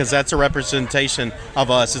better, because that's a representation of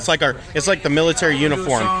us. It's like the military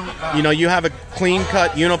uniform. You have a clean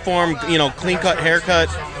cut uniform, clean cut haircut.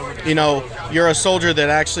 You're a soldier that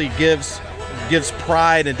actually gives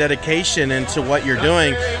pride and dedication into what you're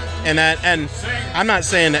doing. And I'm not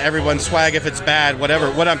saying that everyone's swag, if it's bad, whatever.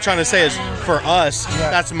 What I'm trying to say is, for us,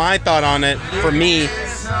 that's my thought on it. For me,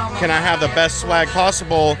 can I have the best swag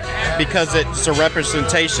possible, because it's a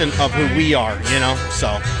representation of who we are,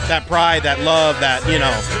 So that pride, that love, that,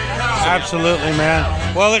 Absolutely,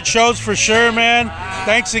 man. Well, it shows for sure, man.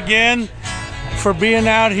 Thanks again for being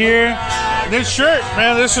out here. This shirt,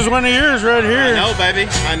 man, this is one of yours right here. I know, baby.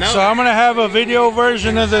 I know. So I'm going to have a video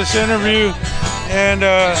version of this interview. And,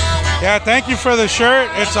 thank you for the shirt.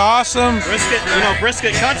 It's awesome.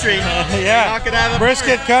 Brisket Country. Yeah. Knock it out of the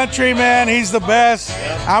Brisket park. Country, man. He's the best.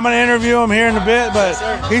 Yeah. I'm going to interview him here in a bit, but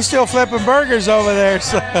he's still flipping burgers over there.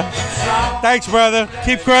 So thanks, brother.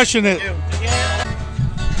 Keep crushing it.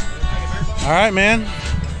 All right, man.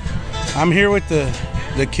 I'm here with the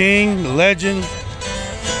king, the legend,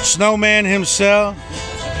 Snowman himself.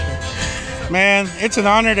 Man, it's an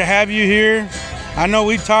honor to have you here. I know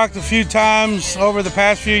we talked a few times over the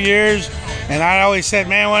past few years, and I always said,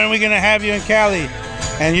 man, when are we going to have you in Cali?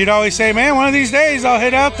 And you'd always say, man, one of these days I'll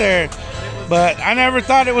head out there. But I never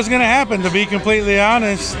thought it was going to happen, to be completely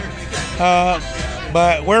honest.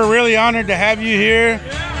 But we're really honored to have you here.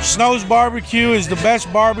 Snow's Barbecue is the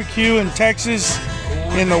best barbecue in Texas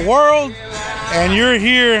in the world, and you're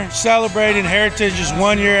here celebrating Heritage's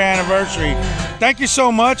 1-year anniversary. Thank you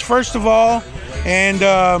so much, first of all, and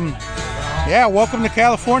yeah, welcome to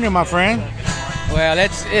California, my friend. Well,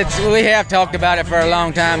 we have talked about it for a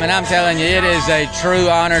long time, and I'm telling you, it is a true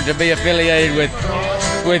honor to be affiliated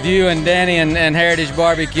with you and Danny and Heritage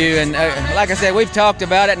Barbecue. And like I said, we've talked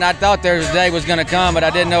about it, and I thought their day was going to come, but I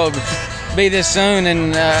didn't know it would be this soon.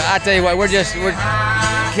 And I tell you what, we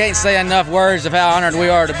can't say enough words of how honored we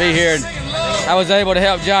are to be here. And I was able to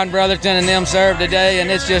help John Brotherton and them serve today, and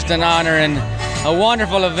it's just an honor and a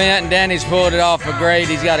wonderful event. And Danny's pulled it off great.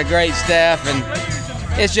 He's got a great staff,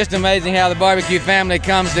 and it's just amazing how the barbecue family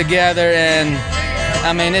comes together. And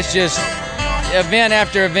I mean, it's just event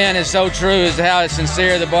after event is so true as to how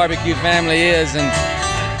sincere the barbecue family is. And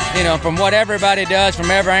you know, from what everybody does,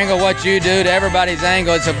 from every angle, what you do to everybody's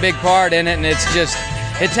angle, it's a big part in it. And it's just,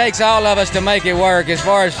 it takes all of us to make it work. As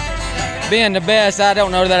far as being the best, I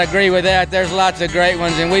don't know that I agree with that. There's lots of great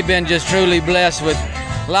ones, and we've been just truly blessed with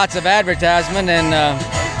lots of advertisement. And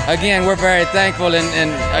again, we're very thankful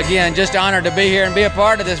and again, just honored to be here and be a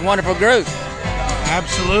part of this wonderful group.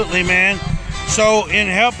 Absolutely, man. So in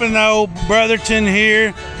helping the old Brotherton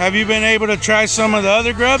here, have you been able to try some of the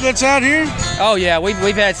other grub that's out here? Oh yeah, we've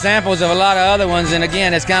had samples of a lot of other ones, and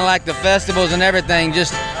again, it's kind of like the festivals and everything,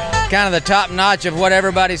 just kind of the top notch of what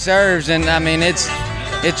everybody serves. And I mean, it's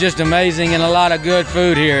just amazing, and a lot of good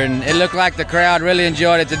food here, and it looked like the crowd really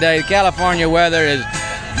enjoyed it today. The California weather is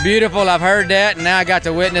beautiful. I've heard that, and now I got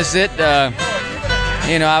to witness it.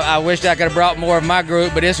 You know, I wished I could have brought more of my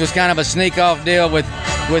group, but this was kind of a sneak off deal with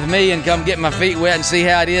me, and come get my feet wet and see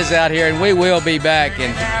how it is out here. And we will be back.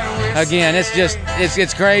 And again,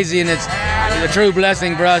 it's crazy, and it's a true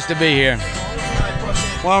blessing for us to be here.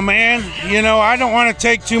 Well, man, you know, I don't want to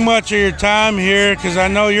take too much of your time here, because I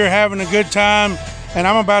know you're having a good time, and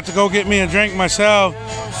I'm about to go get me a drink myself.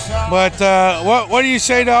 But what do you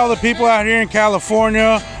say to all the people out here in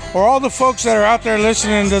California, or all the folks that are out there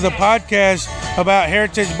listening to the podcast about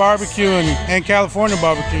Heritage Barbecue and California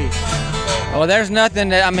Barbecue? Well, there's nothing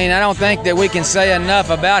that, I mean, I don't think that we can say enough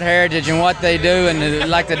about Heritage and what they do. And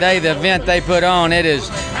like today, the event they put on, it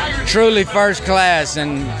is truly first class.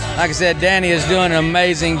 And like I said, Danny is doing an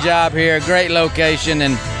amazing job here, great location.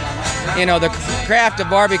 And, you know, the craft of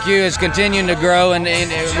barbecue is continuing to grow, and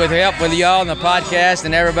with help with y'all and the podcast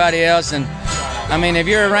and everybody else. And I mean, if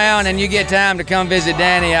you're around and you get time to come visit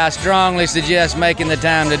Danny, I strongly suggest making the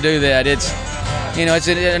time to do that. It's, you know, it's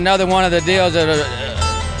another one of the deals of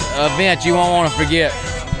event you won't want to forget.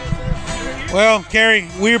 Well, Kerry,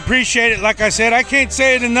 we appreciate it. Like I said, I can't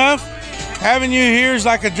say it enough. Having you here is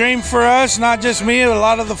like a dream for us, not just me, a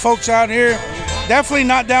lot of the folks out here. Definitely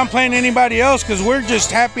not downplaying anybody else, because we're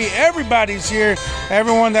just happy everybody's here,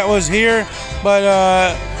 everyone that was here.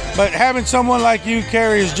 But having someone like you,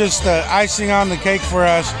 Kerry, is just the icing on the cake for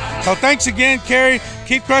us. So thanks again, Kerry.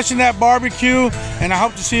 Keep crushing that barbecue, and I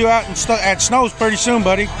hope to see you out at Snow's pretty soon,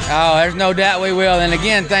 buddy. Oh, there's no doubt we will. And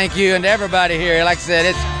again, thank you and everybody here. Like I said,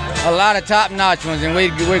 it's a lot of top-notch ones, and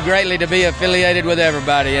we're greatly to be affiliated with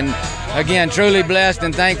everybody. And again, truly blessed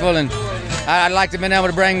and thankful. And I'd like to have been able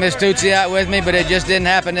to bring Miss Tootsie out with me, but it just didn't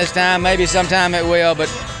happen this time. Maybe sometime it will.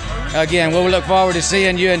 But again, we'll look forward to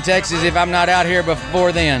seeing you in Texas if I'm not out here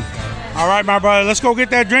before then. All right, my brother. Let's go get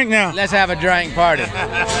that drink now. Let's have a drink party.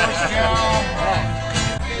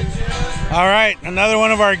 All right, another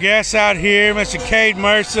one of our guests out here, Mr. Cade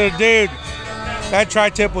Mercer. Dude, that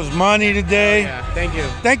tri-tip was money today. Yeah, thank you.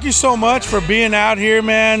 Thank you so much for being out here,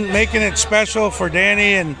 man, making it special for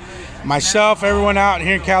Danny and myself, everyone out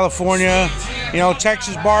here in California. You know,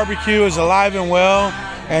 Texas barbecue is alive and well,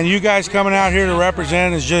 and you guys coming out here to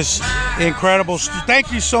represent is just incredible.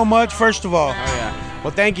 Thank you so much, first of all. Oh, yeah. Well,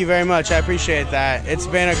 thank you very much. I appreciate that. It's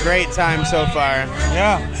been a great time so far.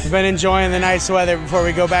 Yeah. We've been enjoying the nice weather before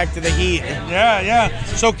we go back to the heat. Yeah.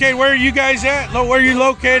 So, Kate, where are you guys at? Where are you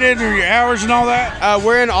located, or your hours and all that?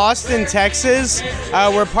 We're in Austin, Texas.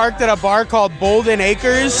 We're parked at a bar called Bolden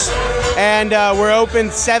Acres, and we're open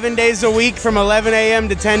 7 days a week from 11 a.m.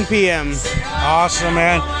 to 10 p.m. Awesome,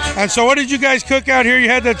 man. And so what did you guys cook out here? You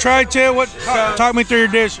had the tri-tip. Talk me through your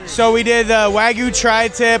dish. So we did the Wagyu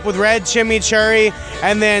tri-tip with red chimichurri,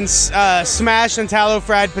 and then smashed and tallow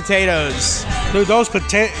fried potatoes. Dude, those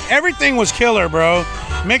potatoes, everything was killer, bro.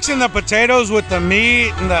 mixing the potatoes with the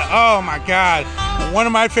meat and oh my God, one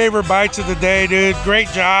of my favorite bites of the day, dude. Great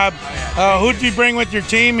job. Who did you bring with your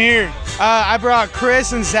team here? I brought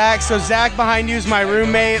Chris and Zach. So Zach behind you is my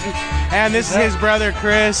roommate, and this is his brother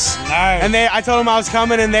Chris. Nice. And I told them I was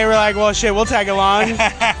coming, and they were like, "Well, shit, we'll tag along.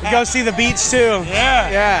 Go see the beach too."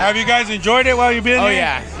 Yeah. Have you guys enjoyed it while you've been here? Oh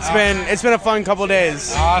yeah, it's been a fun couple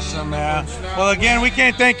days. Awesome, man. Well, again, we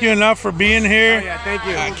can't thank you enough for being here. Oh, yeah, thank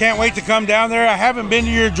you. I can't wait to come down there. I haven't been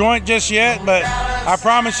to your joint just yet, but I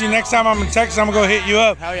promise you, next time I'm in Texas, I'm gonna go hit you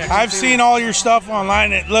up. Hell yeah, I've seen all your stuff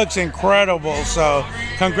online. It looks incredible. So,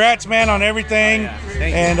 congrats, man, on everything,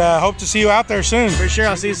 and hope to see you out there soon. For sure,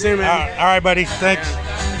 I'll see you soon, man. All right, buddy. Thanks.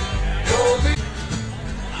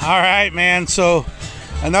 All right, man. So,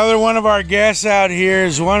 another one of our guests out here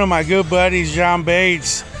is one of my good buddies, John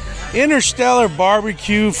Bates. Interstellar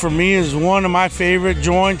Barbecue for me is one of my favorite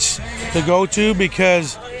joints to go to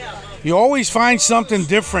because you always find something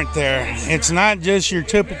different there. It's not just your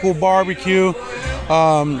typical barbecue.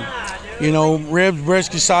 Ribs,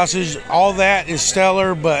 brisket, sausage, all that is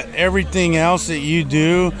stellar, but everything else that you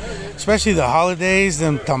do, especially the holidays,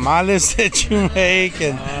 them tamales that you make,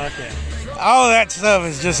 and all of that stuff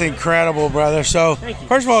is just incredible, brother. So,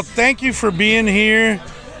 first of all, thank you for being here.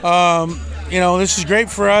 This is great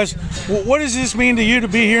for us. What does this mean to you to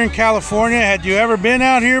be here in California? Had you ever been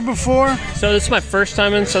out here before? So this is my first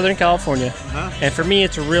time in Southern California. And for me,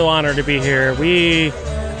 it's a real honor to be here. We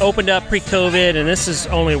opened up pre-COVID, and this is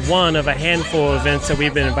only one of a handful of events that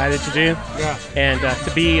we've been invited to do. Yeah. And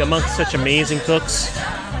to be amongst such amazing cooks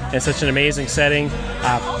and such an amazing setting,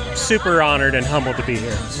 super honored and humbled to be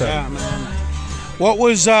here. So. Yeah, man. What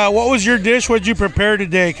was your dish? What did you prepare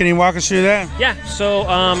today? Can you walk us through that? Yeah, so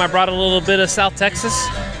I brought a little bit of South Texas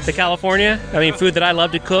to California. I mean, food that I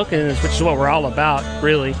love to cook, and which is what we're all about,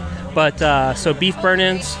 really. But so beef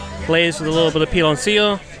burn-ins, glazed with a little bit of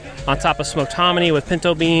piloncillo, on top of smoked hominy with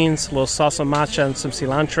pinto beans, a little salsa macha and some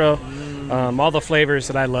cilantro. All the flavors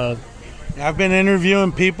that I love. I've been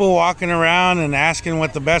interviewing people walking around and asking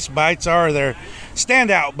what the best bites are. They're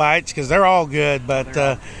standout bites because they're all good,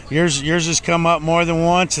 but yours has come up more than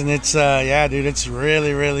once, and it's dude, it's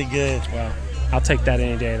really, really good. Well, I'll take that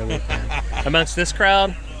any day of the week. Amongst this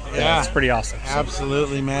crowd, yeah, it's pretty awesome.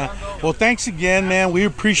 Absolutely, man. Well, thanks again, man. We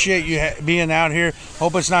appreciate you being out here.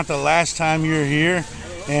 Hope it's not the last time you're here.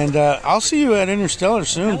 And I'll see you at Interstellar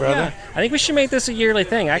soon, brother. Yeah. I think we should make this a yearly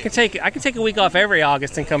thing. I can take a week off every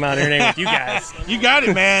August and come out here and hang with you guys. You got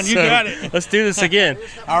it, man. You got it. Let's do this again.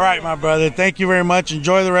 All right, my brother. Thank you very much.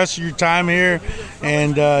 Enjoy the rest of your time here.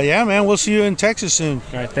 And yeah, man, we'll see you in Texas soon.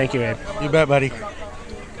 All right. Thank you, Abe. You bet, buddy.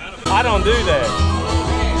 I don't do that.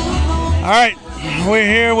 All right. We're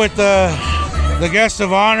here with the guest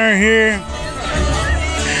of honor here.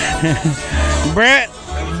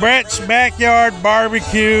 Brett's Backyard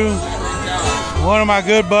Barbecue, one of my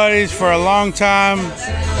good buddies for a long time.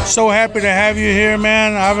 So happy to have you here,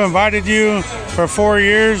 man. I've invited you for 4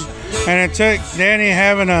 years, and it took Danny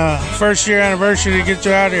having a first-year anniversary to get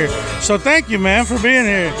you out here. So thank you, man, for being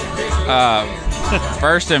here.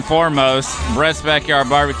 First and foremost, Brett's Backyard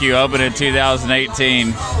Barbecue opened in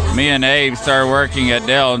 2018. Me and Abe started working at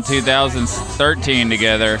Dell in 2013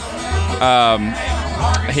 together.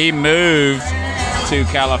 He moved to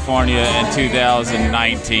California in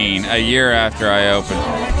 2019, a year after I opened.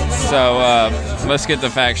 So let's get the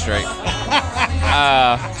facts straight.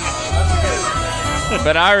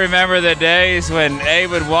 But I remember the days when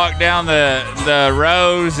Abe would walk down the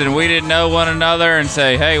rows and we didn't know one another and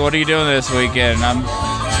say, hey, what are you doing this weekend? I'm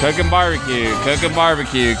cooking barbecue,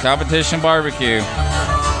 competition barbecue.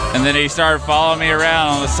 And then he started following me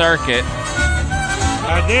around on the circuit.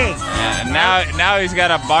 I did. And now he's got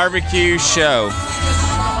a barbecue show.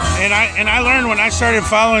 And I learned when I started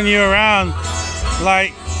following you around,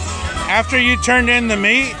 like, after you turned in the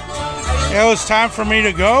meat, it was time for me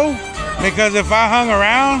to go, because if I hung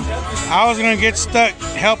around, I was going to get stuck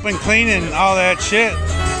helping clean and all that shit.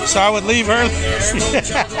 So I would leave early.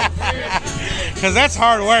 Because that's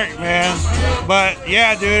hard work, man. But,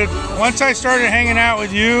 yeah, dude, once I started hanging out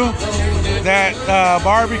with you, that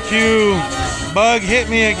barbecue bug hit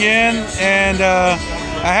me again, and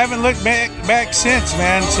I haven't looked back since,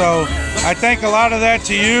 man. So I thank a lot of that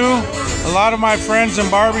to you. A lot of my friends in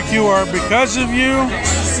barbecue are because of you.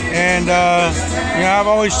 And, I've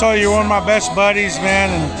always told you you're one of my best buddies, man.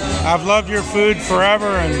 And I've loved your food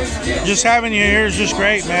forever. And just having you here is just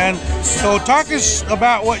great, man. So talk us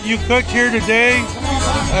about what you cooked here today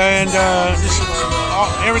and just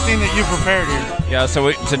everything that you prepared here. Yeah,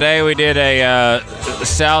 so today we did a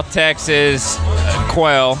South Texas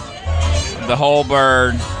quail, the whole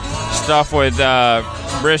bird, stuffed with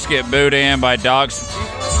brisket boudin by Doc's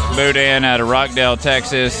boudin out of Rockdale,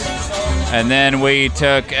 Texas. And then we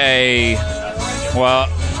took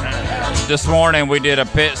this morning we did a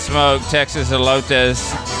pit smoke Texas elotes,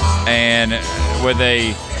 and with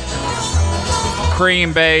a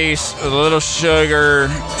cream base, a little sugar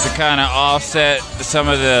to kind of offset some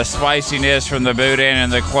of the spiciness from the boudin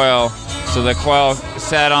and the quail. So the quail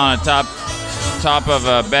sat on the top of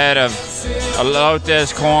a bed of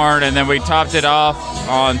elotes corn, and then we topped it off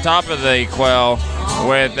on top of the quail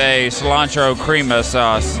with a cilantro crema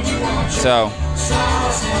sauce. So,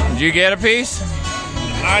 did you get a piece?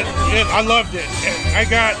 I loved it. I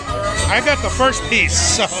got the first piece.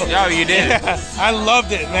 So. Oh, you did? Yeah, I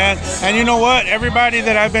loved it, man. And you know what? Everybody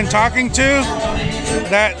that I've been talking to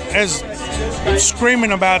that is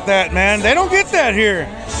screaming about that, man. They don't get that here.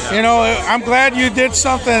 You know, I'm glad you did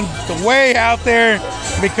something way out there,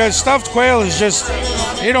 because stuffed quail is just,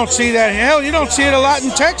 you don't see that. Hell, you don't see it a lot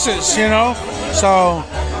in Texas, you know. So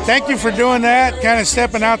thank you for doing that, kind of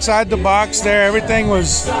stepping outside the box there. Everything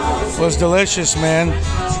was delicious, man.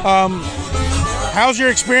 How's your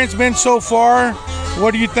experience been so far?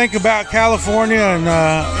 What do you think about California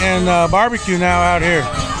and barbecue now out here?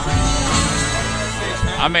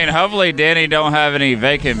 I mean, hopefully Danny don't have any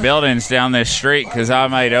vacant buildings down this street, because I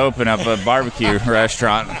might open up a barbecue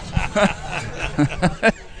restaurant.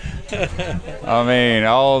 I mean,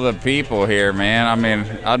 all the people here, man. I mean,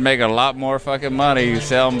 I'd make a lot more fucking money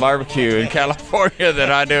selling barbecue in California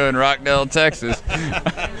than I do in Rockdale, Texas.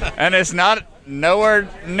 And it's not nowhere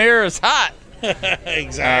near as hot.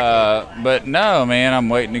 Exactly. But no, man, I'm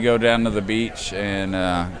waiting to go down to the beach, and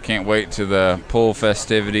can't wait to the pool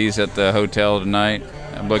festivities at the hotel tonight.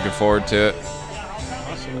 I'm looking forward to it.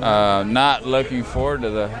 Not looking forward to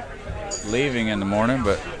the leaving in the morning,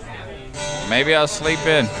 but maybe I'll sleep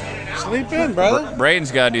in. Sleep in, brother.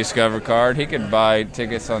 Braden's got a Discover card. He could buy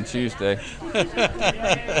tickets on Tuesday.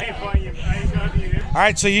 All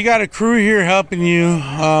right, so you got a crew here helping you.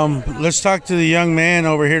 Let's talk to the young man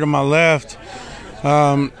over here to my left.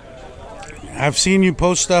 I've seen you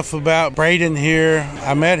post stuff about Braden here.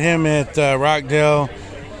 I met him at Rockdale.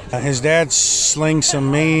 His dad slings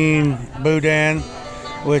some mean boudin,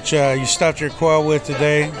 which you stuffed your quail with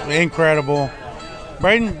today. Incredible.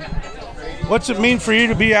 Braden, what's it mean for you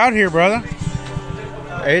to be out here, brother?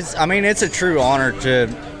 It's a true honor to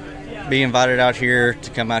be invited out here,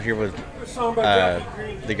 to come out here with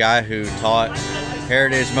the guy who taught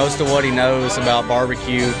Heritage most of what he knows about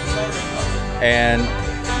barbecue, and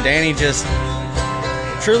Danny just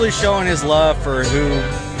truly showing his love for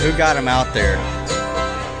who got him out there.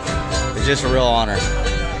 It's just a real honor.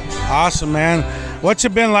 Awesome, man. What's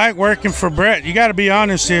it been like working for Brett? You got to be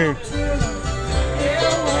honest here.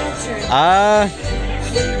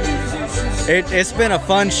 It's been a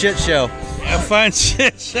fun shit show. A fun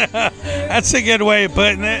shit show. That's a good way of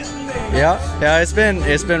putting it. Yeah, it's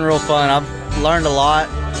been real fun. I've learned a lot.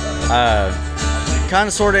 Kind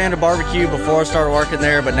of sort of into barbecue before I started working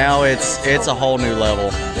there, but now it's a whole new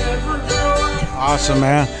level. Awesome,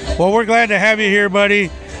 man. Well, we're glad to have you here,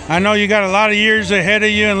 buddy. I know you got a lot of years ahead of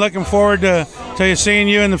you, and looking forward to seeing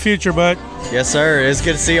you in the future, bud. Yes, sir. It's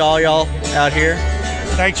good to see all y'all out here.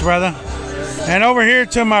 Thanks, brother. And over here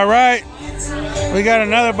to my right, we got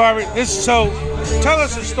another barbecue. So tell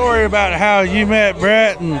us a story about how you met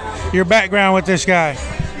Brett and your background with this guy.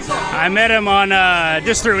 I met him on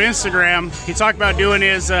just through Instagram. He talked about doing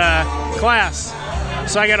his class,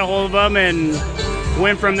 so I got a hold of him and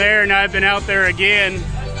went from there. And I've been out there again.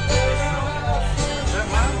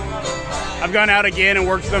 I've gone out again and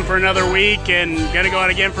worked with him for another week, and got to go out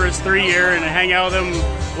again for his 3-year and hang out with him,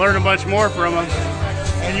 learn a bunch more from him.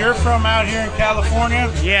 And you're from out here in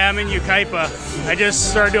California? Yeah, I'm in Yucaipa. I just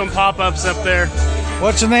started doing pop-ups up there.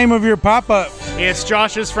 What's the name of your pop-up? It's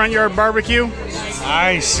Josh's Front Yard Barbecue.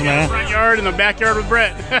 Nice, man. Front yard and the backyard with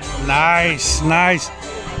Brett. Nice.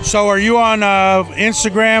 So are you on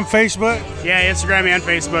Instagram, Facebook? Yeah, Instagram and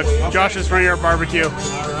Facebook. Okay. Josh's Front Yard Barbecue. All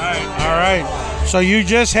right. So you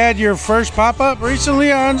just had your first pop-up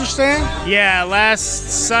recently, I understand? Yeah, last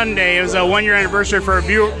Sunday. It was a 1-year anniversary for a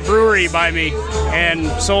brewery by me, and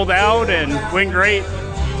sold out and went great.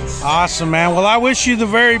 Awesome, man. Well, I wish you the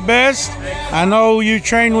very best. I know you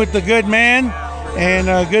train with the good man, and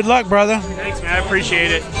good luck, brother. Thanks, man. I appreciate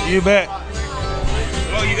it. You bet.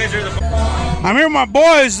 Oh, you guys are the... I'm here with my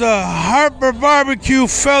boys, the Harper Barbecue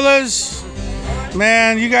fellas.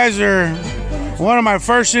 Man, you guys are one of my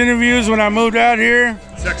first interviews when I moved out here.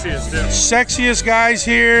 Sexiest guys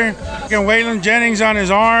here. And Waylon Jennings on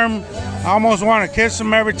his arm. I almost want to kiss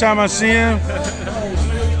him every time I see him.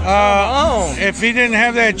 If he didn't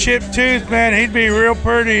have that chipped tooth, man, he'd be real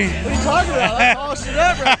pretty. What are you talking about? That's polished it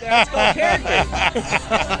up right there. That's called character.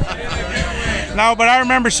 No, but I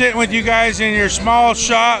remember sitting with you guys in your small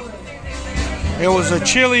shop. It was a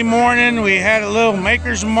chilly morning. We had a little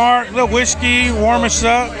Maker's Mark, a little whiskey, warm us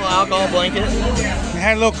up. A little alcohol blanket. We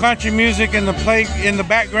had a little country music in the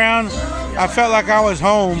background. I felt like I was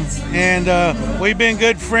home, and we've been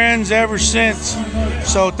good friends ever since.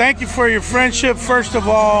 So thank you for your friendship, first of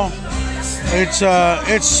all. It's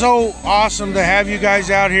so awesome to have you guys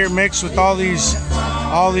out here mixed with all these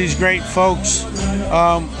great folks.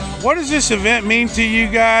 What does this event mean to you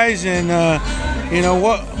guys, and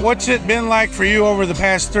what's it been like for you over the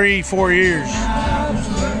past 3-4 years?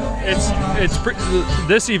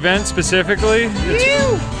 This event specifically,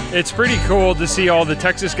 it's pretty cool to see all the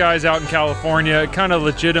Texas guys out in California. It kind of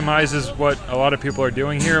legitimizes what a lot of people are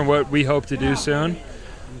doing here and what we hope to do soon.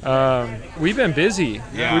 We've been busy.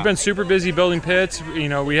 Yeah. We've been super busy building pits.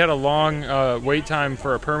 We had a long wait time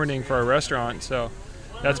for a permitting for our restaurant, so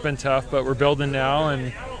that's been tough, but we're building now,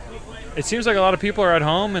 and it seems like a lot of people are at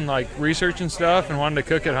home and like researching stuff and wanting to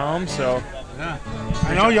cook at home. So yeah.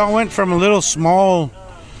 I know y'all went from a little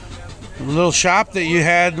shop that you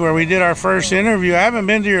had where we did our first interview. I haven't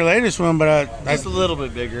been to your latest one, but just a little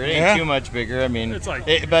bit bigger. It ain't Yeah. too much bigger. I mean, it's like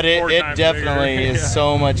it 4 definitely times bigger. is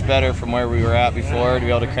so much better from where we were at before to be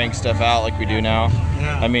able to crank stuff out like we do now.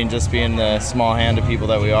 Yeah. I mean, just being the small hand of people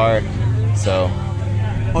that we are. So.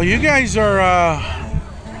 Well, you guys are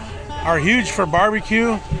huge for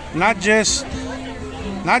barbecue, not just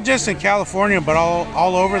in California, but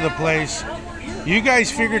all over the place. You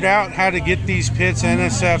guys figured out how to get these pits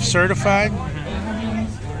NSF certified,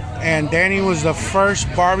 and Danny was the first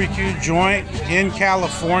barbecue joint in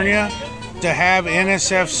California to have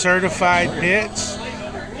NSF certified pits,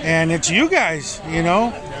 and it's you guys,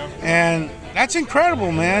 and that's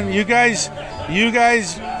incredible, man. You guys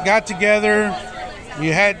got together.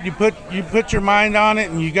 You put your mind on it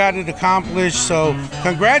and you got it accomplished. So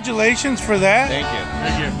congratulations for that. Thank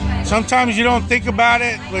you. Sometimes you don't think about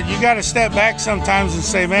it, but you got to step back sometimes and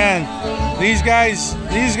say, man, these guys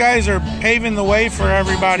are paving the way for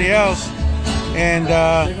everybody else. And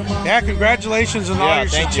congratulations on all your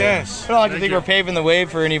success. I don't like to think we're paving the way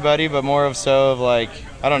for anybody, but more of so of like,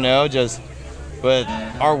 I don't know, just with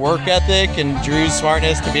our work ethic and Drew's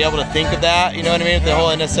smartness to be able to think of that, you know what I mean, with the whole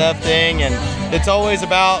NSF thing. And it's always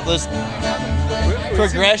about this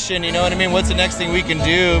progression, you know what I mean? What's the next thing we can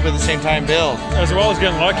do, but at the same time build? As well as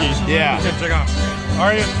getting lucky. Yeah. Kids check off.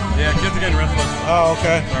 Are you? Yeah, kids are getting restless. Oh,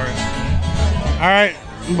 okay. Sorry. All right.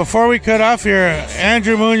 Before we cut off here,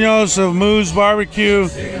 Andrew Munoz of Moo's Barbecue,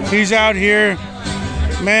 he's out here.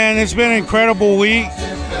 Man, it's been an incredible week.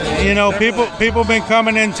 People been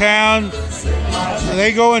coming in town.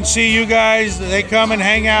 They go and see you guys. They come and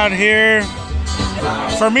hang out here.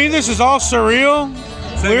 For me, this is all surreal.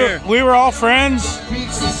 We were all friends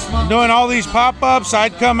doing all these pop-ups.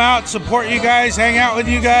 I'd come out, support you guys, hang out with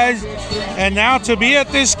you guys. And now to be at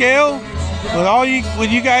this scale,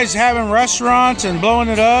 with you guys having restaurants and blowing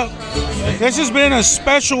it up, this has been a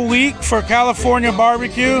special week for California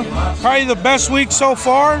barbecue. Probably the best week so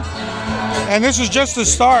far. And this is just the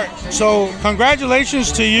start. So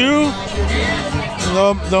congratulations to you,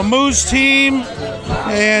 the Moose team,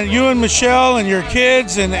 and you and Michelle and your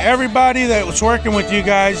kids and everybody that was working with you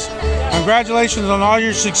guys. Congratulations on all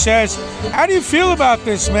your success. How do you feel about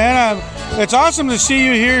this, man? It's awesome to see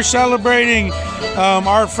you here celebrating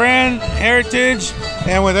our friend heritage,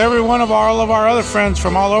 and with all of our other friends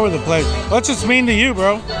from all over the place. What's this mean to you,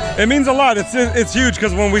 bro? It means a lot. It's huge,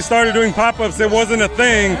 because when we started doing pop-ups, it wasn't a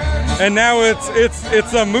thing, and now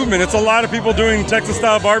it's a movement. It's a lot of people doing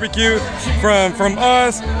Texas-style barbecue, from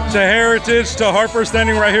us to Heritage to Harper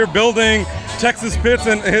standing right here building Texas Pits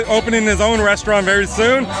and opening his own restaurant very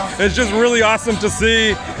soon. It's just really awesome to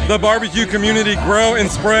see the barbecue community grow and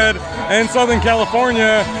spread in Southern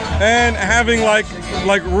California, and having like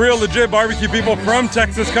real legit barbecue people from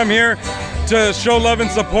Texas come here to show love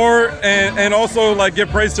and support, and also like give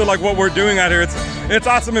praise to like what we're doing out here. It's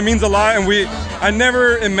awesome. It means a lot, and I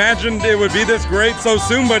never imagined it would be this great so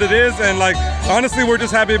soon, but it is, and like honestly, we're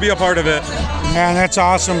just happy to be a part of it. Man, that's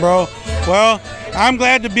awesome, bro. Well, I'm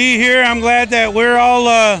glad to be here. I'm glad that we're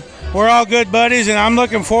all good buddies, and I'm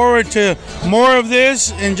looking forward to more of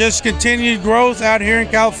this and just continued growth out here in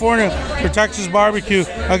California for Texas barbecue.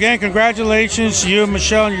 Again, congratulations to you and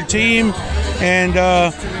Michelle and your team, and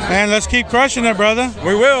let's keep crushing it, brother.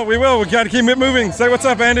 We will. We got to keep it moving. Say what's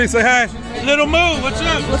up, Andy. Say hi. Little Moo, what's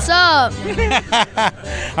up? What's up?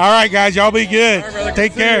 All right, guys, y'all be good. All right,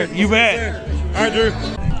 Take care. You bet. All right, Drew.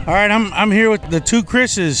 All right, I'm here with the two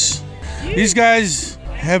Chris's. These guys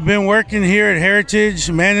have been working here at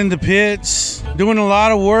Heritage, manning the pits, doing a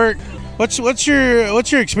lot of work. What's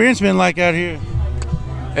your experience been like out here?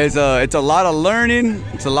 It's a lot of learning.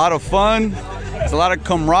 It's a lot of fun. It's a lot of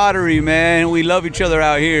camaraderie, man. We love each other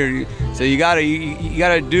out here. So you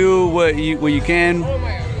gotta do what you can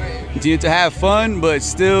to have fun, but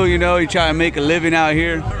still, you try to make a living out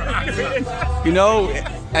here.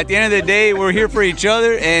 At the end of the day, we're here for each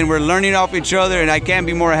other and we're learning off each other. And I can't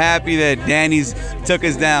be more happy that Danny's took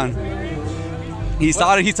us down. He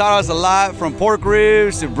taught us a lot, from pork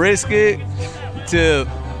ribs to brisket to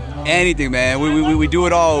anything, man. We do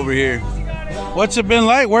it all over here. What's it been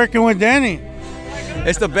like working with Danny?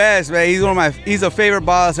 It's the best, man. He's a favorite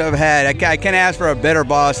boss I've had. I can't ask for a better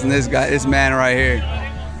boss than this man right here.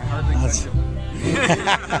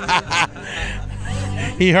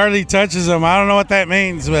 He hardly touches them. I don't know what that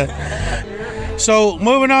means, but so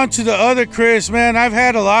moving on to the other Chris, man. I've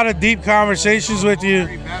had a lot of deep conversations with you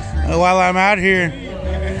while I'm out here.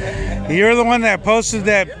 You're the one that posted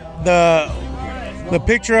the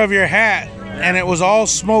picture of your hat, and it was all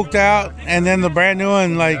smoked out, and then the brand new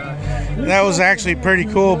one, like, that was actually pretty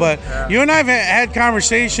cool. But you and I have had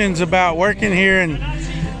conversations about working here,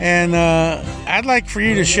 and I'd like for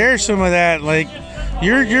you to share some of that. Like,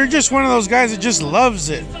 you're just one of those guys that just loves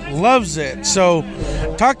it. So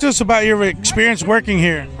talk to us about your experience working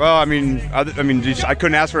here. Well, I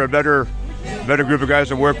couldn't ask for a better group of guys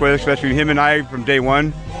to work with, especially him and I from day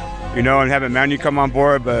one, and having Manny come on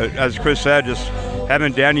board. But as Chris said, just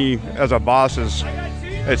having Danny as a boss it's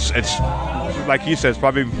like he says,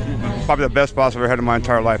 probably the best boss I've ever had in my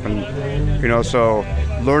entire life. And so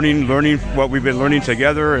learning what we've been learning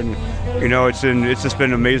together, and it's just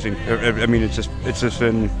been amazing. It's just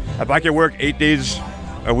been, if I could work 8 days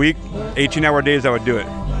a week, 18-hour days, I would do it.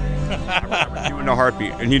 I would do it in a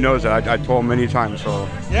heartbeat, and he knows that. I told him many times. So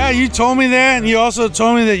yeah, you told me that, and you also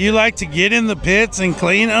told me that you like to get in the pits and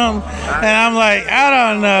clean them. And I'm like,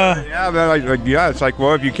 I don't know. Yeah, but it's like,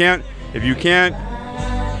 well, if you can't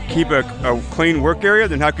keep a clean work area,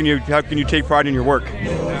 then how can you take pride in your work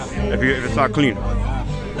if it's not clean?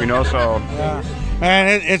 So.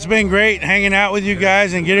 Man, it's been great hanging out with you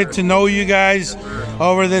guys and getting to know you guys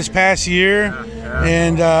over this past year.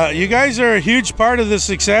 And you guys are a huge part of the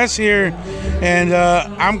success here. And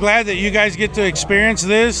I'm glad that you guys get to experience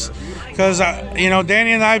this, because,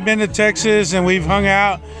 Danny and I have been to Texas and we've hung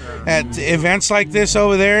out at events like this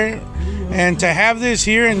over there. And to have this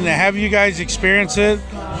here and to have you guys experience it,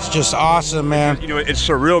 it's just awesome, man. It's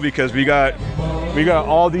surreal because we got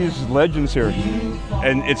all these legends here.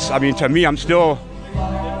 And to me, I'm still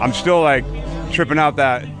like tripping out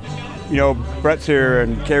that, Brett's here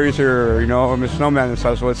and Carrie's here, Miss Snowman and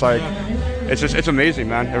stuff. So it's like, it's amazing,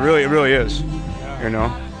 man. It really is. It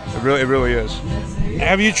really is.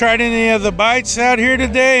 Have you tried any of the bites out here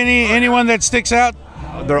today? Anyone that sticks out?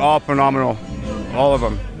 They're all phenomenal, all of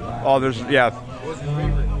them.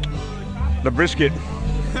 The brisket.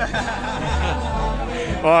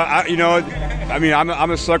 Well,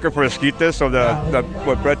 I'm a sucker for esquites. So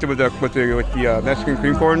what Brett did with the Mexican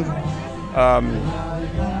cream corn.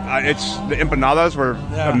 It's the empanadas were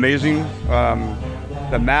amazing.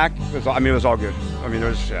 The mac was all good. It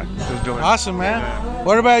was delicious. Awesome, man.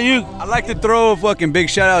 What about you? I'd like to throw a fucking big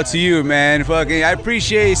shout out to you, man. I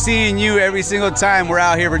appreciate seeing you every single time we're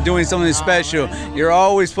out here for doing something special. You're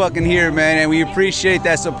always fucking here, man, and we appreciate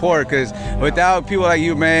that support, because without people like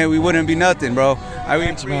you, man, we wouldn't be nothing, bro. I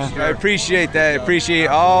appreciate that. I appreciate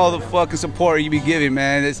all the fucking support you be giving,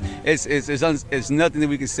 man. It's nothing that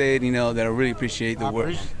we can say, that I really appreciate the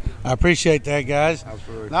work. I appreciate that, guys.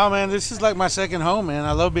 Absolutely. No, man, this is like my second home, man.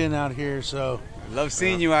 I love being out here, so. Love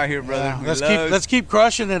seeing you out here, brother. Let's keep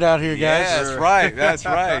crushing it out here, guys. Yeah, that's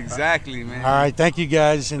right. Exactly, man. All right, thank you,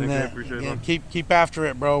 guys, and keep after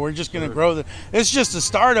it, bro. We're just gonna grow it's just the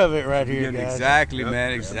start of it right here, guys. Exactly,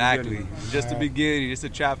 man. Exactly. Just the beginning. Just a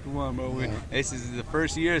chapter one, bro. This is the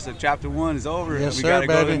first year, so chapter one is over. Yes, we sir, gotta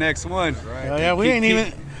baby. go to the next one. Yeah, we ain't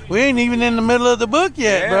even in the middle of the book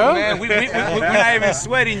yet, bro. Man, we're not even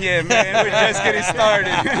sweating yet, man. We're just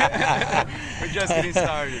getting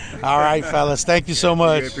started. All right, fellas. Thank you so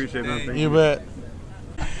much. I appreciate it, man. You bet.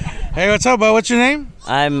 Hey, what's up, bud? What's your name?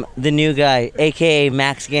 I'm the new guy, a.k.a.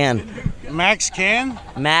 Max Gann. Max Gann?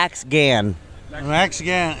 Max Gann. Max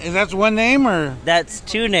Gann. Is that one name or? That's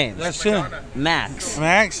two names. That's two. Max.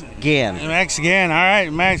 Max? Gann. Max Gann. All right,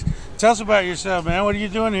 Max. Tell us about yourself, man. What are you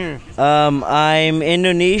doing here? I'm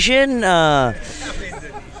Indonesian,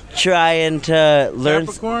 trying to learn.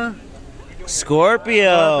 Capricorn?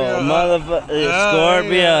 Scorpio.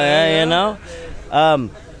 Scorpio,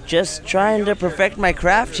 just trying to perfect my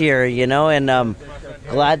craft here, and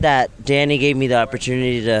glad that Danny gave me the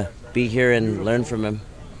opportunity to be here and learn from him.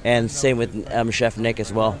 And same with Chef Nick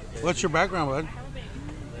as well. What's your background, bud?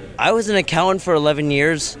 I was an accountant for 11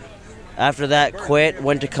 years. After that, quit,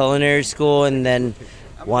 went to culinary school, and then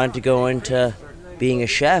wanted to go into being a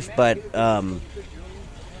chef. But, I've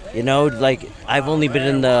only been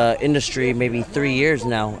in the industry maybe 3 years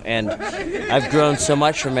now, and I've grown so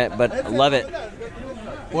much from it, but I love it.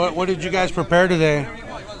 What did you guys prepare today?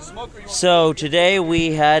 So today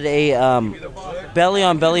we had a belly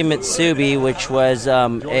on belly mitsubi, which was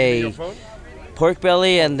a pork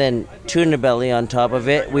belly and then tuna belly on top of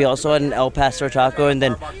it. We also had an El Paso taco, and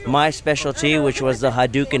then my specialty, which was the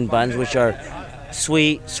Hadouken buns, which are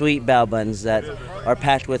sweet bao buns that are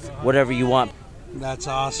packed with whatever you want. That's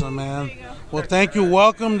awesome, man. Well, thank you.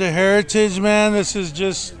 Welcome to Heritage, man. This is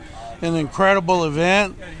just an incredible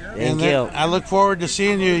event. Thank you. I look forward to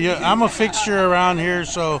seeing you. I'm a fixture around here,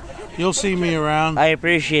 so you'll see me around. I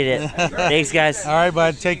appreciate it. Thanks, guys. All right,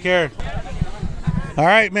 bud. Take care. All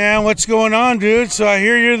right, man. What's going on, dude? So I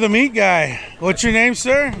hear you're the meat guy. What's your name,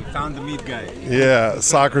 sir? Found the meat guy. Yeah,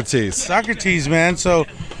 Socrates. Socrates, man. So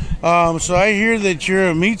I hear that you're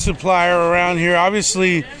a meat supplier around here.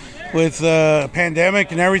 Obviously, with the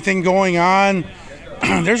pandemic and everything going on,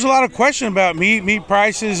 there's a lot of question about meat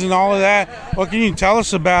prices and all of that. What can you tell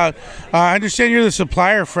us about? I understand you're the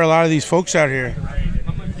supplier for a lot of these folks out here.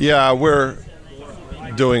 Yeah, we're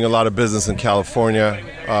doing a lot of business in California.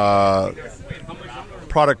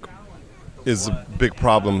 Product is a big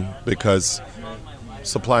problem because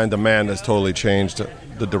supply and demand has totally changed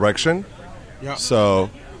the direction. Yeah. So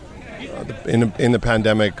in the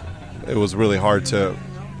pandemic, it was really hard to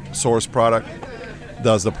source product.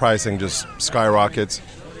 Thus the pricing just skyrockets.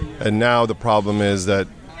 And now the problem is that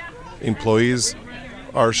employees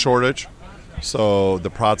are a shortage, so the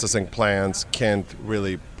processing plants can't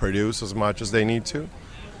really produce as much as they need to,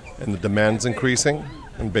 and the demand's increasing,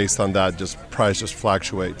 and based on that, price just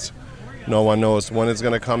fluctuates. No one knows when it's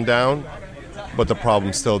going to come down, but the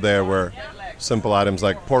problem's still there, where simple items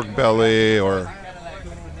like pork belly or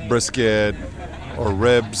brisket or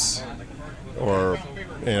ribs, or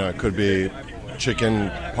it could be chicken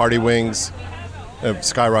party wings, have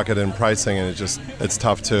skyrocketed in pricing, and it's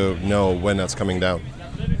tough to know when that's coming down.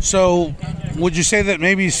 So would you say that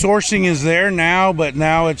maybe sourcing is there now, but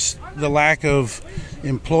now it's the lack of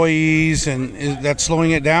employees and that's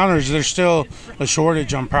slowing it down, or is there still a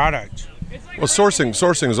shortage on product? Well,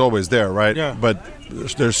 sourcing is always there, right? Yeah. But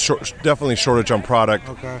there's definitely shortage on product.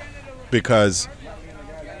 Okay. Because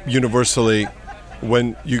universally,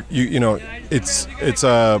 when it's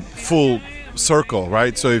a full circle,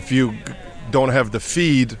 right? So if you don't have the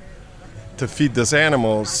feed to feed these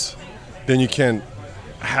animals, then you can't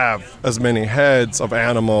have as many heads of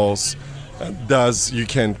animals. Thus, you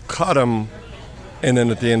can cut them, and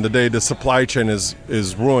then at the end of the day, the supply chain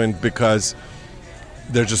is ruined because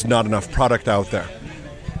there's just not enough product out there.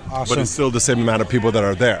 Awesome. But it's still the same amount of people that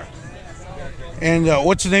are there. And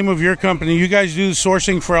what's the name of your company? You guys do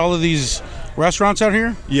sourcing for all of these restaurants out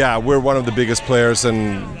here? Yeah, we're one of the biggest players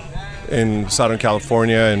in Southern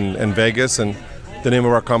California and Vegas, and the name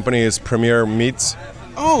of our company is Premier Meats.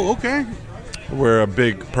 Oh, okay. We're a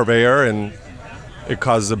big purveyor, and it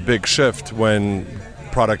causes a big shift when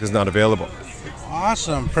product is not available.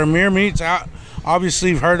 Awesome. Premier Meats.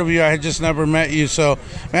 Obviously, I've heard of you. I had just never met you. So,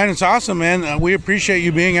 man, it's awesome, man. We appreciate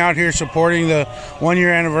you being out here supporting the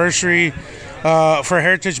 1-year anniversary for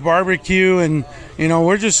Heritage Barbecue. And,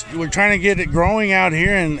 we're trying to get it growing out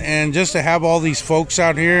here, and just to have all these folks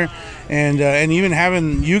out here and even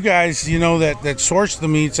having you guys, that source the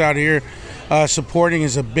meats out here supporting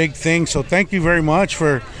is a big thing. So thank you very much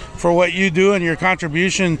for what you do and your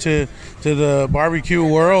contribution to the barbecue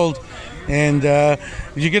world. And did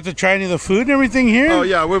you get to try any of the food and everything here? Oh,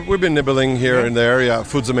 yeah, we've been nibbling here and there. Yeah,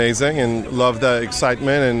 food's amazing, and love the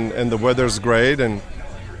excitement, and the weather's great. And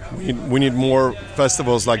we need more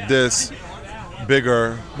festivals like this,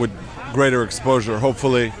 bigger, with greater exposure.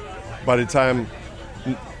 Hopefully, by the time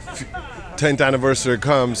 10th anniversary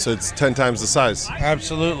comes, it's 10 times the size.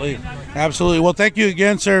 Absolutely. Well, thank you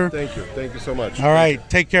again, sir. Thank you so much. All right,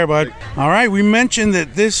 take care, bud. All right, we mentioned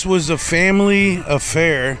that this was a family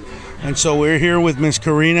affair, and so we're here with Miss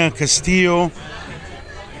Karina Castillo.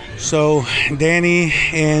 So Danny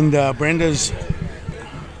and Brenda's,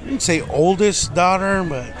 I wouldn't say oldest daughter,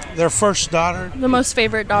 but their first daughter. The most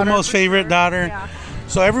favorite daughter. The most favorite daughter. Yeah.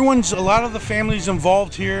 So a lot of the families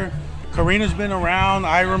involved here. Karina's been around.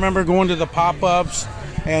 I remember going to the pop-ups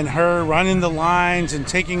and her running the lines and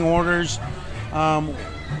taking orders.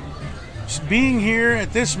 Being here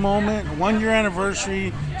at this moment, 1-year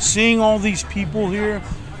anniversary, seeing all these people here,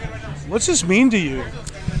 What's this mean to you?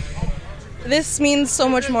 This means so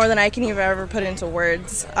much more than I can even ever put into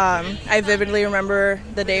words. I vividly remember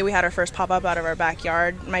the day we had our first pop-up out of our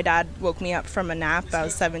backyard. My dad woke me up from a nap. I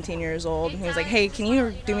was 17 years old. And he was like, hey, can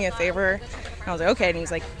you do me a favor? And I was like, okay. And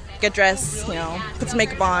he's like, get dressed, put some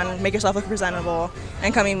makeup on, make yourself look presentable,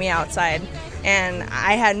 and come meet me outside. And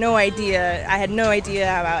I had no idea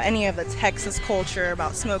about any of the Texas culture,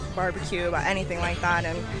 about smoked barbecue, about anything like that.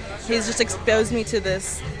 And he's just exposed me to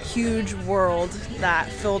this huge world that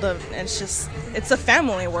it's a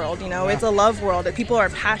family world, it's a love world. People are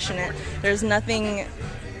passionate. There's nothing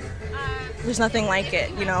like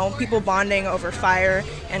it, people bonding over fire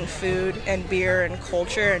and food and beer and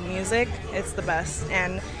culture and music. It's the best.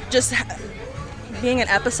 And just being an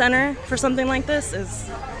epicenter for something like this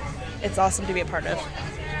it's awesome to be a part of.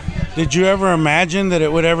 Did you ever imagine that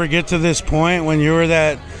it would ever get to this point when you were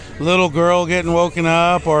that little girl getting woken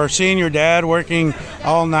up, or seeing your dad working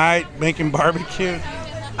all night making barbecue?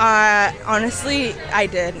 Honestly, I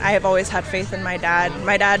did. I have always had faith in my dad.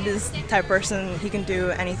 My dad is the type of person, he can do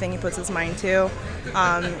anything he puts his mind to.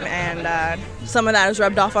 And some of that has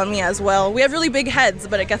rubbed off on me as well. We have really big heads,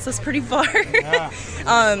 but it gets us pretty far. Yeah.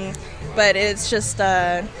 But it's just,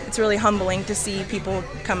 it's really humbling to see people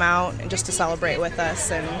come out and just to celebrate with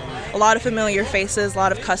us. And a lot of familiar faces, a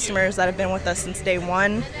lot of customers that have been with us since day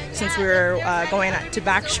one, since we were going to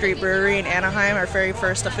Backstreet Brewery in Anaheim, our very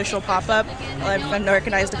first official pop-up. I've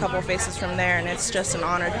recognized a couple of faces from there, and it's just an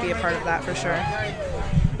honor to be a part of that for sure.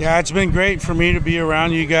 Yeah, it's been great for me to be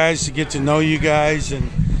around you guys, to get to know you guys. And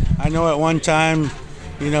I know at one time,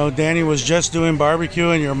 Danny was just doing barbecue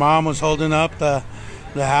and your mom was holding up the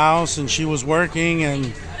house and she was working,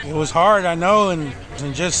 and it was hard, I know, and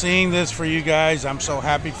just seeing this for you guys, I'm so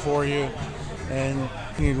happy for you. And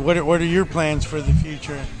what are your plans for the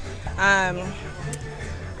future?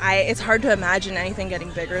 It's hard to imagine anything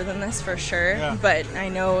getting bigger than this for sure, yeah. But I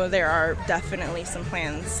know there are definitely some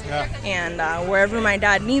plans. Yeah. And wherever my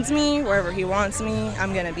dad needs me, wherever he wants me,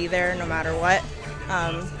 I'm going to be there no matter what.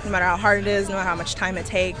 No matter how hard it is, no matter how much time it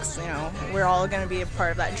takes, we're all going to be a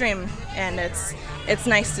part of that dream, and it's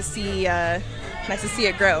nice to see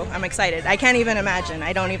it grow. I'm excited. I can't even imagine.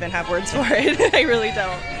 I don't even have words for it. I really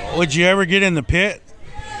don't. Would you ever get in the pit?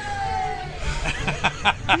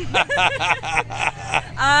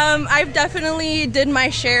 I've definitely did my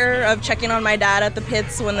share of checking on my dad at the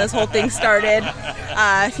pits when this whole thing started.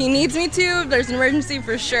 If he needs me to, if there's an emergency,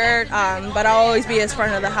 for sure. But I'll always be his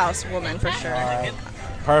front of the house woman for sure.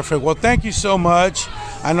 Perfect. Well, thank you so much.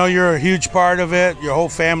 I know you're a huge part of it. Your whole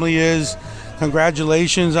family is.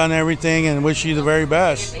 Congratulations on everything, and wish you the very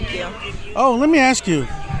best. Thank you. Oh, let me ask you,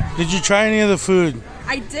 did you try any of the food?